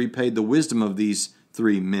justly repaid the wisdom of these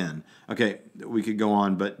 3 men. Okay, we could go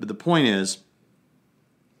on, but the point is,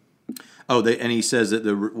 and he says that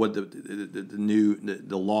the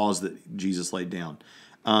laws that Jesus laid down.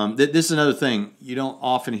 This is another thing. You don't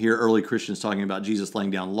often hear early Christians talking about Jesus laying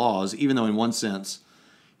down laws, even though in one sense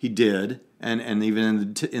he did, and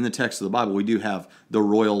even in the text of the Bible we do have the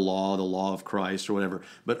royal law, the law of Christ, or whatever.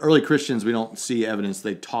 But early Christians, we don't see evidence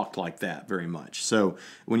they talked like that very much. So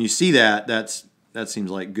when you see that seems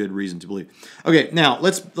like good reason to believe. Okay, now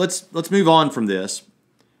let's move on from this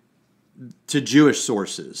to Jewish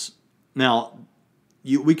sources. Now,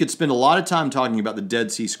 we could spend a lot of time talking about the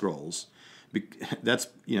Dead Sea Scrolls. That's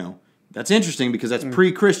interesting because that's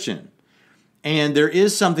pre-Christian. And there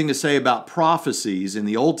is something to say about prophecies in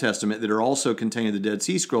the Old Testament that are also contained in the Dead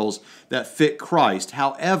Sea Scrolls that fit Christ.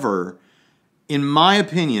 However, in my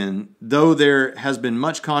opinion, though there has been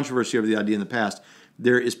much controversy over the idea in the past,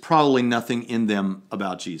 there is probably nothing in them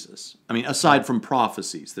about Jesus. I mean, aside from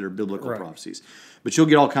prophecies that are biblical prophecies. But you'll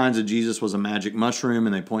get all kinds of Jesus was a magic mushroom,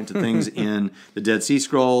 and they point to things in the Dead Sea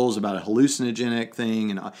Scrolls about a hallucinogenic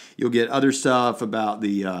thing, and you'll get other stuff about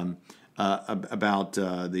it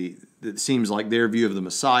seems like their view of the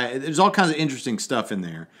Messiah. There's all kinds of interesting stuff in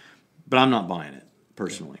there, but I'm not buying it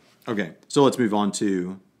personally. Okay, so let's move on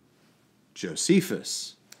to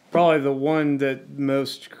Josephus. Probably the one that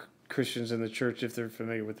most Christians in the church, if they're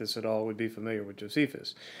familiar with this at all, would be familiar with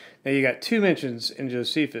Josephus. Now, you got 2 mentions in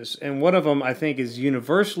Josephus, and one of them I think is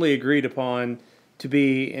universally agreed upon to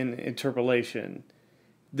be an interpolation.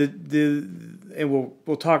 And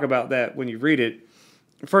we'll talk about that when you read it.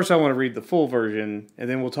 First, I want to read the full version, and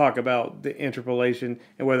then we'll talk about the interpolation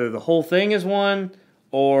and whether the whole thing is one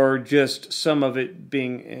or just some of it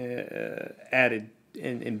being added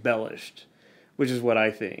and embellished, which is what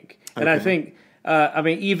I think. And I think,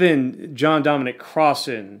 even John Dominic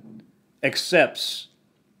Crossan accepts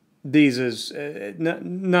these as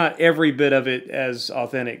not every bit of it as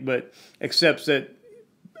authentic, but accepts that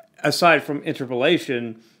aside from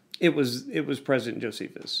interpolation, it was President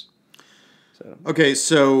Josephus. So. Okay,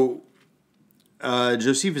 so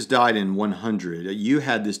Josephus died in 100. You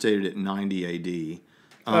had this dated at 90 A.D.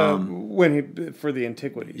 For the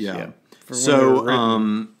antiquities. Yeah.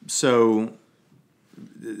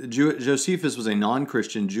 Josephus was a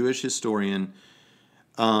non-Christian Jewish historian,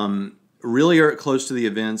 really close to the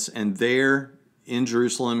events, and there in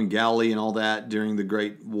Jerusalem and Galilee and all that during the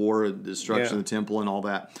Great War, destruction of the temple and all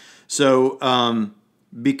that. So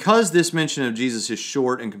because this mention of Jesus is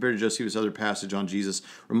short and compared to Josephus' other passage on Jesus,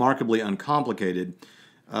 remarkably uncomplicated.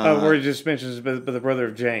 Where it just mentions by the brother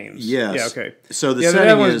of James. Yes. Yeah, okay. So the that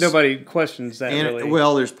setting one, is... nobody questions that really.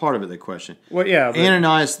 Well, there's part of it they question. Well, yeah. But,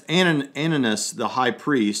 Ananias, the high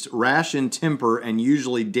priest, rash in temper and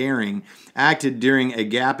usually daring, acted during a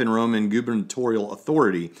gap in Roman gubernatorial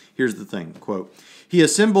authority. Here's the thing, quote, he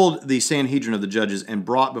assembled the Sanhedrin of the judges and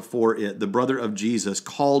brought before it the brother of Jesus,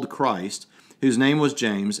 called Christ, whose name was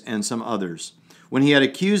James, and some others. When he had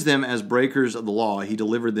accused them as breakers of the law, he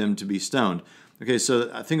delivered them to be stoned. Okay, so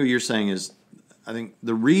I think what you're saying is, I think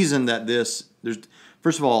the reason that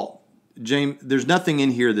first of all, James, there's nothing in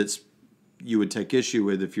here that's you would take issue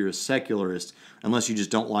with if you're a secularist, unless you just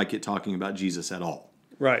don't like it talking about Jesus at all.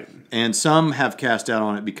 Right. And some have cast doubt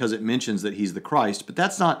on it because it mentions that he's the Christ, but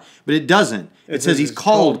it doesn't. It says he's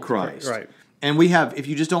called Christ. Right. And if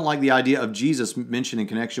you just don't like the idea of Jesus mentioned in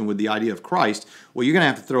connection with the idea of Christ, well, you're going to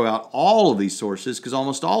have to throw out all of these sources because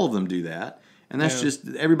almost all of them do that. And that's just,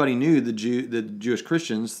 everybody knew the Jewish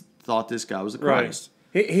Christians thought this guy was the Christ.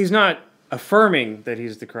 Right. He's not affirming that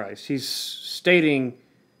he's the Christ. He's stating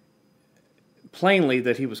plainly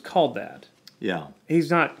that he was called that. Yeah.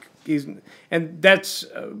 And that's,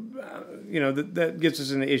 that gets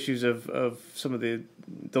us into issues of some of the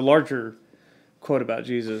larger quote about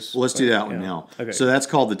Jesus. Well, let's do that one now. Okay. So that's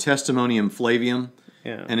called the Testimonium Flavium.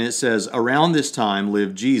 Yeah. And it says, around this time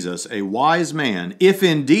lived Jesus, a wise man, if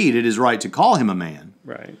indeed it is right to call him a man.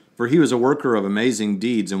 Right. For he was a worker of amazing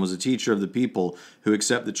deeds and was a teacher of the people who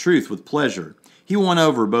accept the truth with pleasure. He won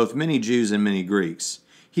over both many Jews and many Greeks.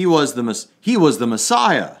 He was the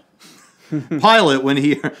Messiah. Pilate, when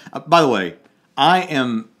he... by the way, I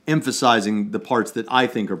am emphasizing the parts that I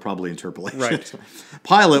think are probably interpolations. Right.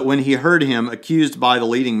 Pilate, when he heard him accused by the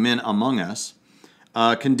leading men among us,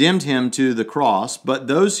 condemned him to the cross, but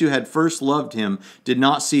those who had first loved him did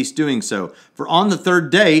not cease doing so. For on the third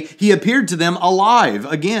day he appeared to them alive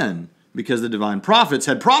again, because the divine prophets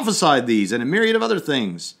had prophesied these and a myriad of other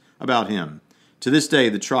things about him. To this day,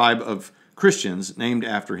 the tribe of Christians named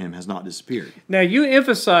after him has not disappeared. Now, you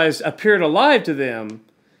emphasize appeared alive to them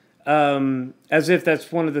as if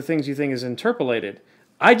that's one of the things you think is interpolated.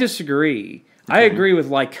 I disagree. Okay. I agree with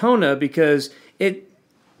Lycona because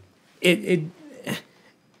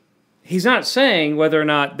he's not saying whether or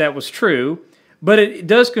not that was true, but it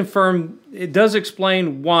does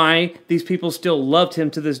explain why these people still loved him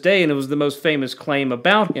to this day, and it was the most famous claim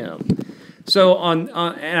about him. So and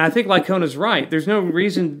I think Lycona's right. There's no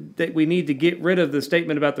reason that we need to get rid of the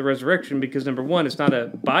statement about the resurrection because, number one, it's not a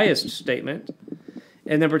biased statement,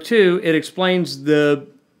 and number two, it explains the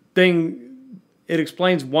thing. It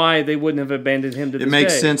explains why they wouldn't have abandoned him to this day. It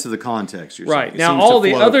makes sense of the context. You're right. saying. Now, all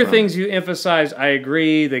the other things you emphasize, I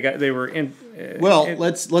agree. They were in.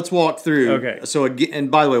 Let's walk through. Okay. So again,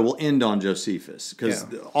 and by the way, we'll end on Josephus because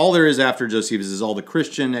all there is after Josephus is all the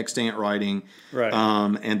Christian extant writing, right,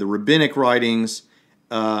 and the rabbinic writings.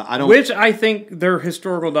 Which I think they're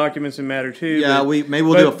historical documents and matter too. Yeah, we'll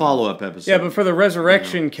do a follow-up episode. Yeah, but for the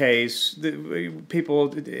resurrection case,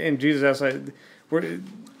 people in Jesus outside were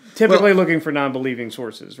typically looking for non-believing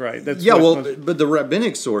sources, right? But the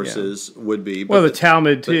rabbinic sources would be. The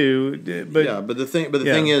Talmud too. But the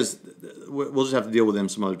thing is, we'll just have to deal with them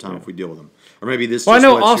some other time if we deal with them, or maybe this. Well, I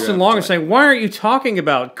know Austin Long is saying, "Why aren't you talking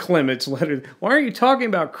about Clement's letters? Why aren't you talking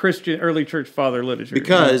about Christian early church father literature?"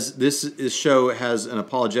 Because this show has an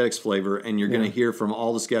apologetics flavor, and you're going to hear from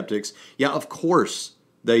all the skeptics. Yeah, of course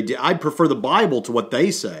they did. I'd prefer the Bible to what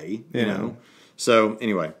they say. You know. So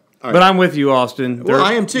anyway. Right. But I'm with you, Austin. Well,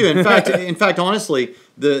 I am too. In fact, honestly,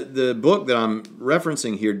 the book that I'm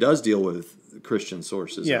referencing here does deal with Christian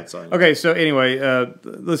sources Yeah. outside. Okay. So anyway,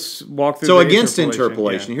 let's walk through. So the against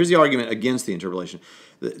interpolation, Yeah. here's the argument against the interpolation.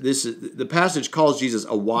 The passage calls Jesus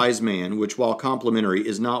a wise man, which, while complimentary,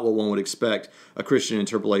 is not what one would expect a Christian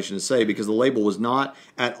interpolation to say, because the label was not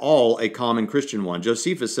at all a common Christian one.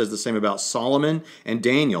 Josephus says the same about Solomon and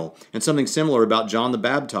Daniel, and something similar about John the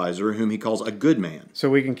Baptizer, whom he calls a good man.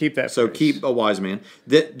 So we can keep that. So phrase. keep a wise man.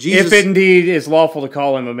 That Jesus, If indeed is lawful to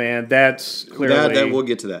call him a man, that's clearly. that we'll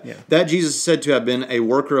get to that. Yeah. That Jesus is said to have been a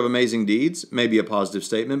worker of amazing deeds, may be a positive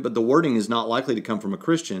statement, but the wording is not likely to come from a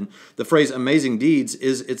Christian. The phrase amazing deeds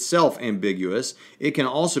is itself ambiguous. It can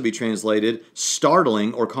also be translated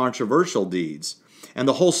startling or controversial deeds. And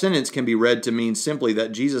the whole sentence can be read to mean simply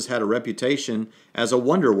that Jesus had a reputation as a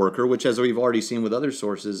wonder worker, which, as we've already seen with other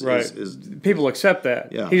sources, Right. is People accept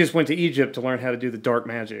that. Yeah. He just went to Egypt to learn how to do the dark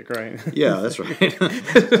magic, right? yeah, that's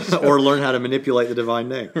right. Or learn how to manipulate the divine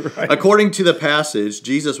name. Right. According to the passage,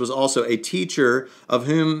 Jesus was also a teacher of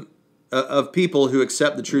people who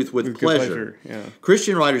accept the truth with pleasure. Yeah.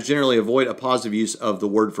 Christian writers generally avoid a positive use of the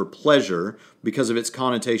word for pleasure because of its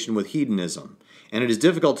connotation with hedonism. And it is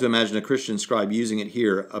difficult to imagine a Christian scribe using it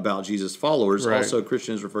here about Jesus' followers. Right. Also,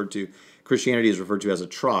 Christianity is referred to as a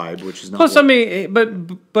tribe, which is not. Plus, I mean,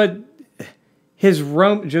 but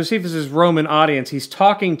Josephus' Roman audience, he's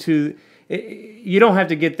talking to. You don't have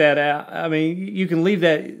to get that out. I mean, you can leave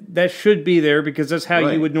that. That should be there because that's how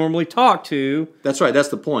Right. you would normally talk to That's right. That's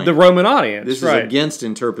the point. the Roman audience. This right. is against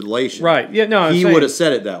interpolation. Right. Yeah. No. I'm He saying- would have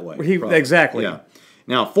said it that way. probably. Exactly. Yeah.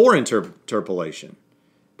 Now, for interpolation.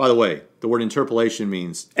 By the way, the word interpolation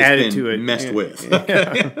means it's Added been to it. messed Yeah.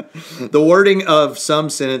 with. The wording of some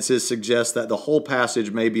sentences suggests that the whole passage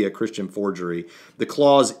may be a Christian forgery. The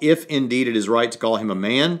clause, if indeed it is right to call him a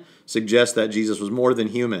man, suggests that Jesus was more than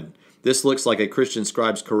human. This looks like a Christian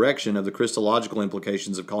scribe's correction of the Christological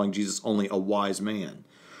implications of calling Jesus only a wise man.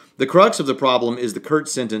 The crux of the problem is the curt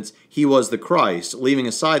sentence, he was the Christ, leaving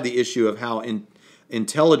aside the issue of how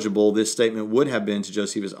intelligible this statement would have been to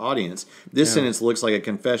Josephus' audience. This sentence looks like a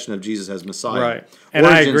confession of Jesus as Messiah. Right. And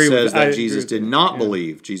Origen I agree with- says I that agree Jesus with did that. not Yeah.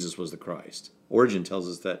 believe Jesus was the Christ. Origen tells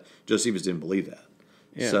us that Josephus didn't believe that.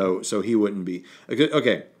 Yeah. So he wouldn't be.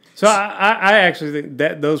 Okay. So I actually think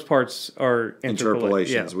that those parts are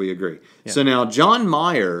Interpolations, Yeah. we agree. So now John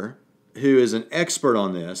Meyer, who is an expert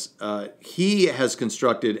on this, he has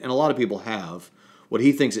constructed, and a lot of people have, what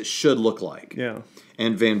he thinks it should look like. Yeah.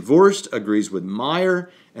 And Van Voorst agrees with Meyer,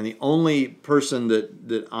 and the only person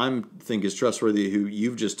that I think is trustworthy, who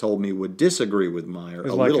you've just told me would disagree with Meyer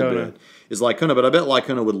a little Licona. bit, is Licona, but I bet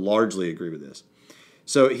Licona would largely agree with this.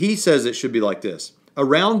 So he says it should be like this.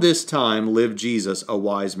 Around this time lived Jesus, a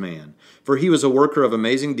wise man, for he was a worker of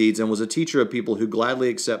amazing deeds and was a teacher of people who gladly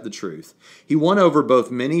accept the truth. He won over both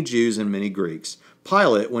many Jews and many Greeks.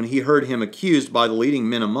 Pilate, when he heard him accused by the leading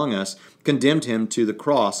men among us, condemned him to the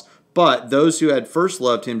cross. But those who had first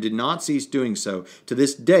loved him did not cease doing so. To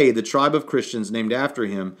this day, the tribe of Christians named after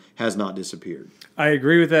him has not disappeared. I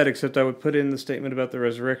agree with that, except I would put in the statement about the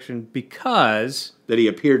resurrection because... That he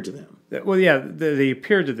appeared to them. Well, yeah, they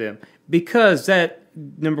appeared to them. Because that,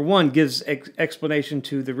 number one, gives explanation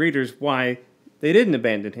to the readers why they didn't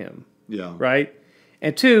abandon him. Yeah. Right?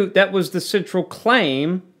 And two, that was the central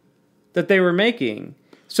claim that they were making.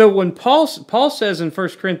 So when Paul says in 1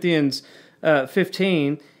 Corinthians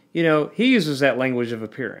 15, he uses that language of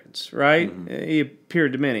appearance, right? Mm-hmm. He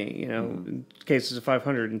appeared to many, in cases of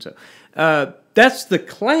 500 and so. That's the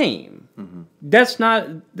claim. Mm-hmm. That's not...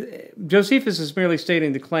 Josephus is merely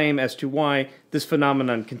stating the claim as to why this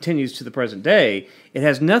phenomenon continues to the present day. It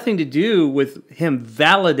has nothing to do with him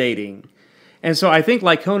validating. And so I think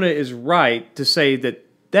Licona is right to say that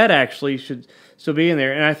actually should still be in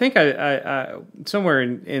there. And I think I somewhere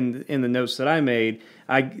in the notes that I made,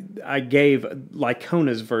 I gave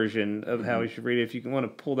Licona's version of how we should read it. If you want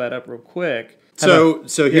to pull that up real quick. So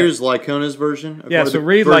here's Licona's version. Yeah, so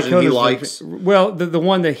read Licona's version. Well, the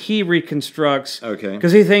one that he reconstructs. Okay.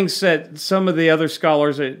 Because he thinks that some of the other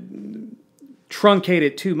scholars that truncate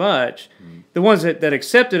it too much, the ones that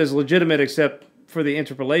accept it as legitimate except for the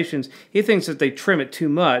interpolations, he thinks that they trim it too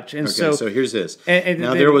much. And so here's this.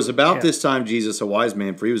 Now there was about this time Jesus, a wise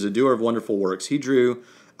man, for he was a doer of wonderful works. He drew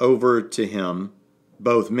over to him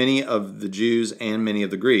both many of the Jews and many of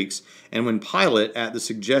the Greeks. And when Pilate, at the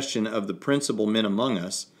suggestion of the principal men among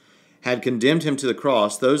us, had condemned him to the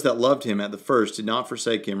cross, those that loved him at the first did not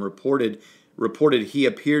forsake him, reported he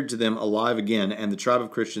appeared to them alive again, and the tribe of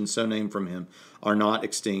Christians so named from him are not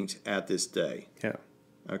extinct at this day. Yeah.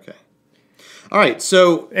 Okay. All right,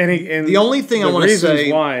 so and the only thing I want to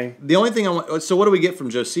say... why. The only thing I want... So what do we get from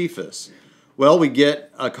Josephus? Well, we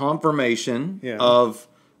get a confirmation of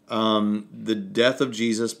the death of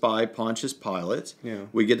Jesus by Pontius Pilate. Yeah.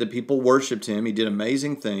 We get that people worshipped him. He did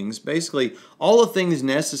amazing things. Basically, all the things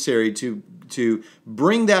necessary to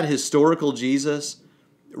bring that historical Jesus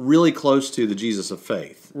really close to the Jesus of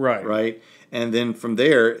faith. Right. Right? And then from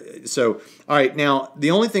there, so, all right, now,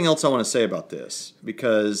 the only thing else I want to say about this,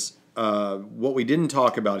 because what we didn't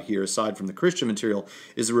talk about here, aside from the Christian material,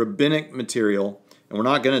 is the rabbinic material, and we're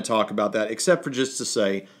not going to talk about that, except for just to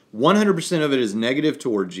say 100% of it is negative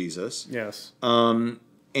toward Jesus. Yes.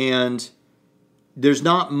 And there's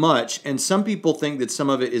not much, and some people think that some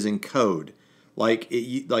of it is in code. Like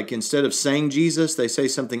instead of saying Jesus, they say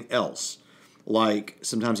something else. Like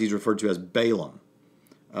sometimes he's referred to as Balaam,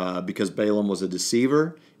 because Balaam was a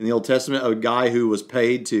deceiver in the Old Testament, a guy who was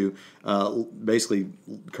paid to basically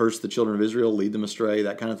curse the children of Israel, lead them astray,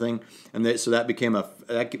 that kind of thing. And so that became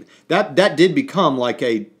that did become like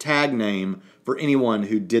a tag name for anyone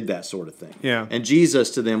who did that sort of thing. Yeah. And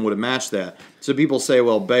Jesus to them would have matched that. So people say,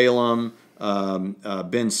 well, Balaam,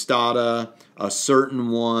 Ben Stada, a certain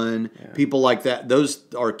one, people like that. Those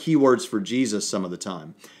are keywords for Jesus some of the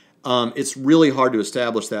time. It's really hard to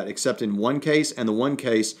establish that except in one case, and the one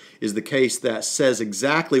case is the case that says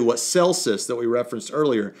exactly what Celsus, that we referenced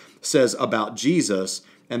earlier, says about Jesus,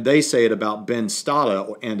 and they say it about Ben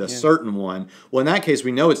Stada and a certain one. Well, in that case,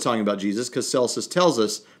 we know it's talking about Jesus because Celsus tells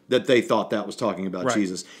us that they thought that was talking about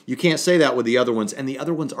Jesus. You can't say that with the other ones, and the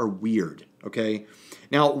other ones are weird, okay?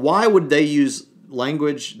 Now, why would they use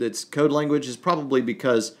language that's code language is probably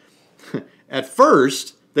because at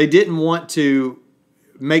first they didn't want to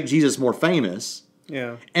make Jesus more famous.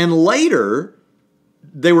 Yeah. And later,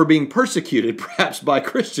 they were being persecuted, perhaps by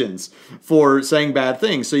Christians, for saying bad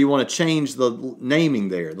things. So you want to change the naming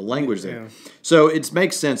there, the language there. Yeah. So it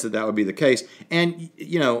makes sense that would be the case. And,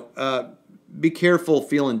 be careful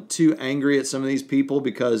feeling too angry at some of these people,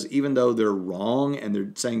 because even though they're wrong and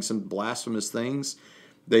they're saying some blasphemous things,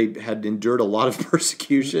 they had endured a lot of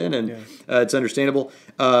persecution, and it's understandable.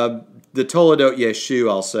 The Toledot Yeshu,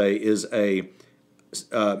 I'll say, is a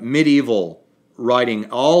medieval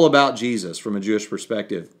writing all about Jesus from a Jewish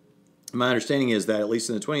perspective. My understanding is that, at least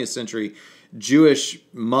in the 20th century, Jewish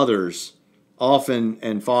mothers often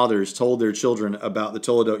and fathers told their children about the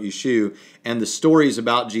Toledot Yeshu and the stories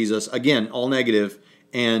about Jesus, again, all negative,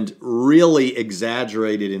 and really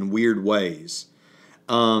exaggerated in weird ways.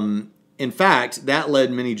 In fact, that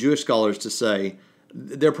led many Jewish scholars to say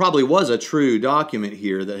there probably was a true document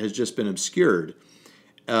here that has just been obscured.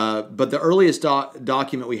 But the earliest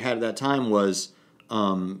document we had at that time was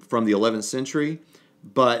from the 11th century.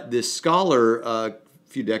 But this scholar a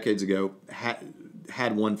few decades ago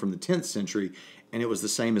had one from the 10th century, and it was the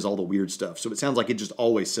same as all the weird stuff. So it sounds like it just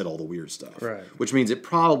always said all the weird stuff. Right. Which means it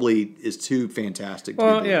probably is too fantastic to be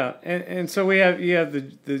believed. Yeah. And so you have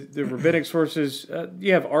the rabbinic sources.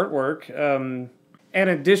 You have artwork. In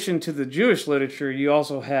addition to the Jewish literature, you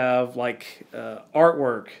also have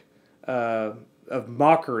artwork of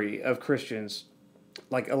mockery of Christians.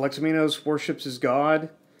 Like Alexamenos Worships His God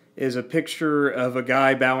is a picture of a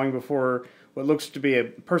guy bowing before what looks to be a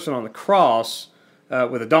person on the cross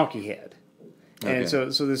with a donkey head. And so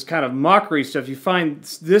this kind of mockery stuff, you find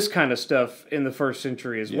this kind of stuff in the first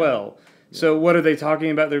century as well. Yeah. So what are they talking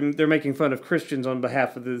about? They're making fun of Christians on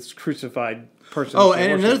behalf of this crucified person. Oh,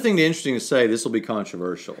 and another thing interesting to say, this will be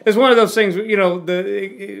controversial. It's one of those things,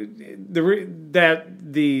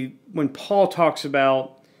 when Paul talks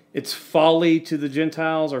about it's folly to the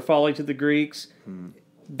Gentiles or folly to the Greeks,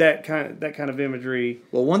 that kind of imagery.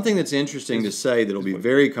 Well, one thing that's interesting to say that'll be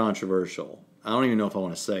very controversial, I don't even know if I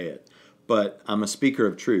want to say it, but I'm a speaker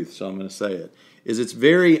of truth, so I'm going to say it, is it's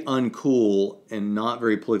very uncool and not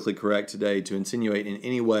very politically correct today to insinuate in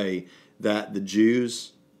any way that the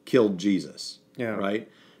Jews killed Jesus. Yeah. Right?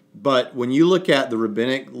 But when you look at the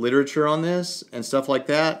rabbinic literature on this and stuff like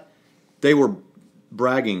that, they were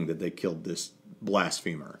bragging that they killed this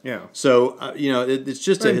blasphemer. Yeah. So, it's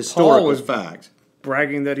just a historical fact.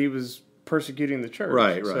 Bragging that he was persecuting the church.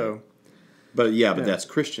 Right. So, but that's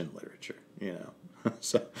Christian literature,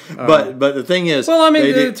 So, but the thing is,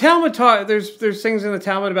 the Talmud there's things in the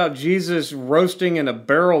Talmud about Jesus roasting in a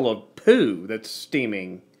barrel of poo that's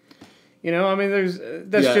steaming. The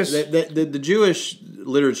Jewish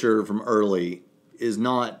literature from early is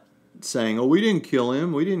not saying, "Oh, we didn't kill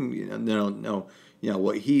him. We didn't." No.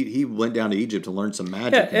 He went down to Egypt to learn some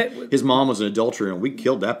magic. His mom was an adulterer, and we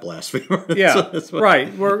killed that blasphemer.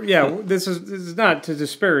 Right. This is not to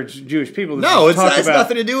disparage Jewish people. It has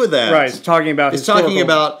nothing to do with that. Right. It's talking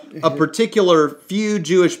about a particular few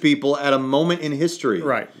Jewish people at a moment in history.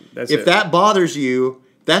 Right. If that bothers you,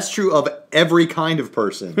 That's true of every kind of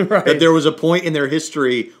person. Right. That there was a point in their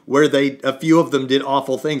history where a few of them did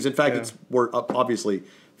awful things. In fact, it's obviously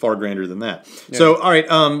far grander than that. Yeah. So, all right.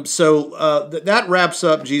 That wraps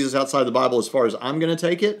up Jesus outside the Bible as far as I'm going to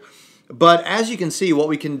take it. But as you can see, what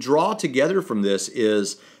we can draw together from this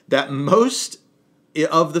is that most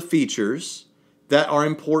of the features that are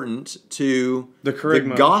important to the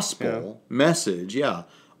gospel message,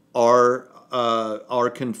 are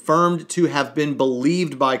confirmed to have been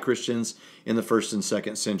believed by Christians in the 1st and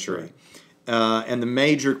 2nd century. Right. And the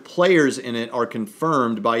major players in it are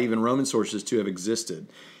confirmed by even Roman sources to have existed.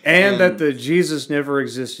 And that the Jesus never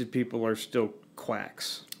existed people are still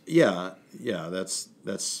quacks. Yeah, that's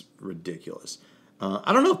ridiculous.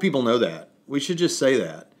 I don't know if people know that. We should just say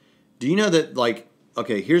that. Do you know that, like,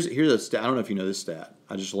 okay, here's a stat. I don't know if you know this stat.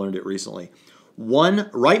 I just learned it recently.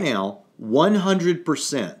 Right now,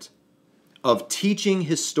 100% of teaching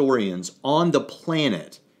historians on the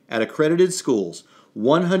planet at accredited schools,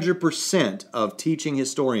 100% of teaching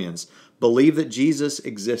historians believe that Jesus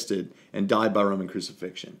existed and died by Roman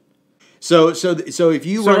crucifixion. So if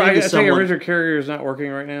you run into someone, Richard Carrier is not working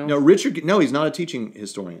right now. No, he's not a teaching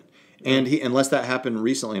historian, and unless that happened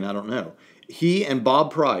recently, and I don't know. He and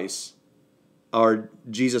Bob Price are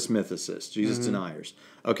Jesus mythicists, Jesus deniers.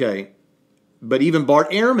 Okay, but even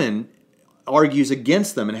Bart Ehrman argues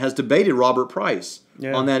against them and has debated Robert Price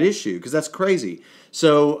on that issue because that's crazy.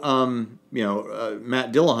 So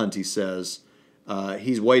Matt Dillahunty says.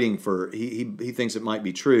 He's waiting for, he thinks it might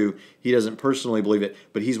be true. He doesn't personally believe it,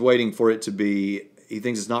 but he's waiting for it to be, he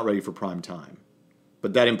thinks it's not ready for prime time.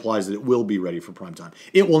 But that implies that it will be ready for prime time.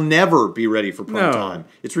 It will never be ready for prime time.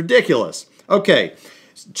 It's ridiculous. Okay,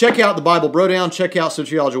 check out the Bible Brodown. Check out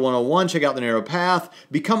Soteriology 101. Check out The Narrow Path.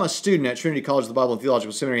 Become a student at Trinity College of the Bible and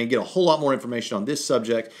Theological Seminary and get a whole lot more information on this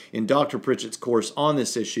subject in Dr. Pritchett's course on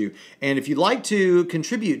this issue. And if you'd like to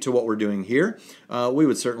contribute to what we're doing here, we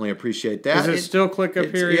would certainly appreciate that. Does it still click up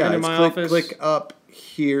here even in my office? Click up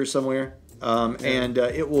here somewhere, and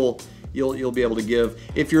it will. You'll be able to give.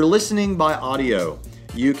 If you're listening by audio,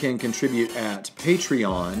 you can contribute at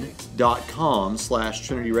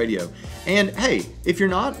patreon.com/Trinity Radio. And hey, if you're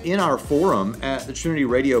not in our forum at the Trinity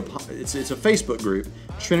Radio, it's a Facebook group,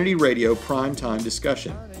 Trinity Radio Primetime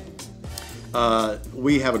Discussion.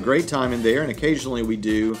 We have a great time in there, and occasionally we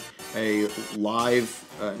do a live,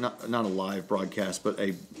 not a live broadcast, but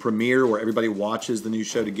a premiere where everybody watches the new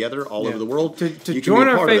show together all over the world. To join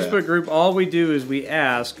our Facebook group, all we do is we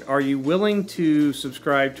ask, are you willing to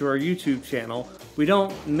subscribe to our YouTube channel? We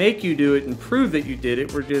don't make you do it and prove that you did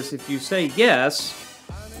it. We're just, if you say yes,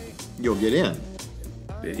 you'll get in.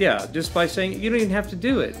 Yeah, just by saying, you don't even have to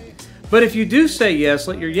do it. But if you do say yes,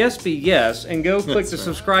 let your yes be yes, and go click the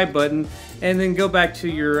subscribe button, and then go back to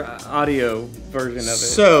your audio version of it.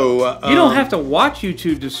 So you don't have to watch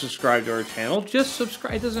YouTube to subscribe to our channel. Just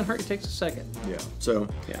subscribe. It doesn't hurt. It takes a second. Yeah. So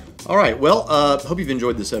all right. Well, hope you've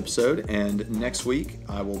enjoyed this episode. And next week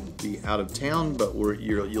I will be out of town, but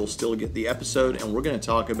you'll still get the episode, and we're going to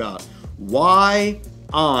talk about why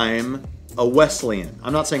I'm a Wesleyan.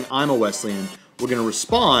 I'm not saying I'm a Wesleyan. We're going to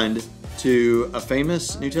respond to a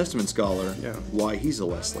famous New Testament scholar why he's a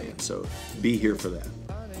Wesleyan. So be here for that.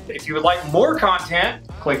 If you would like more content,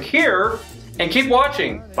 click here and keep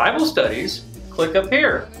watching Bible studies. Click up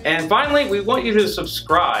here. And finally, we want you to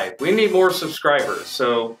subscribe. We need more subscribers,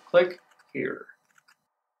 so click here.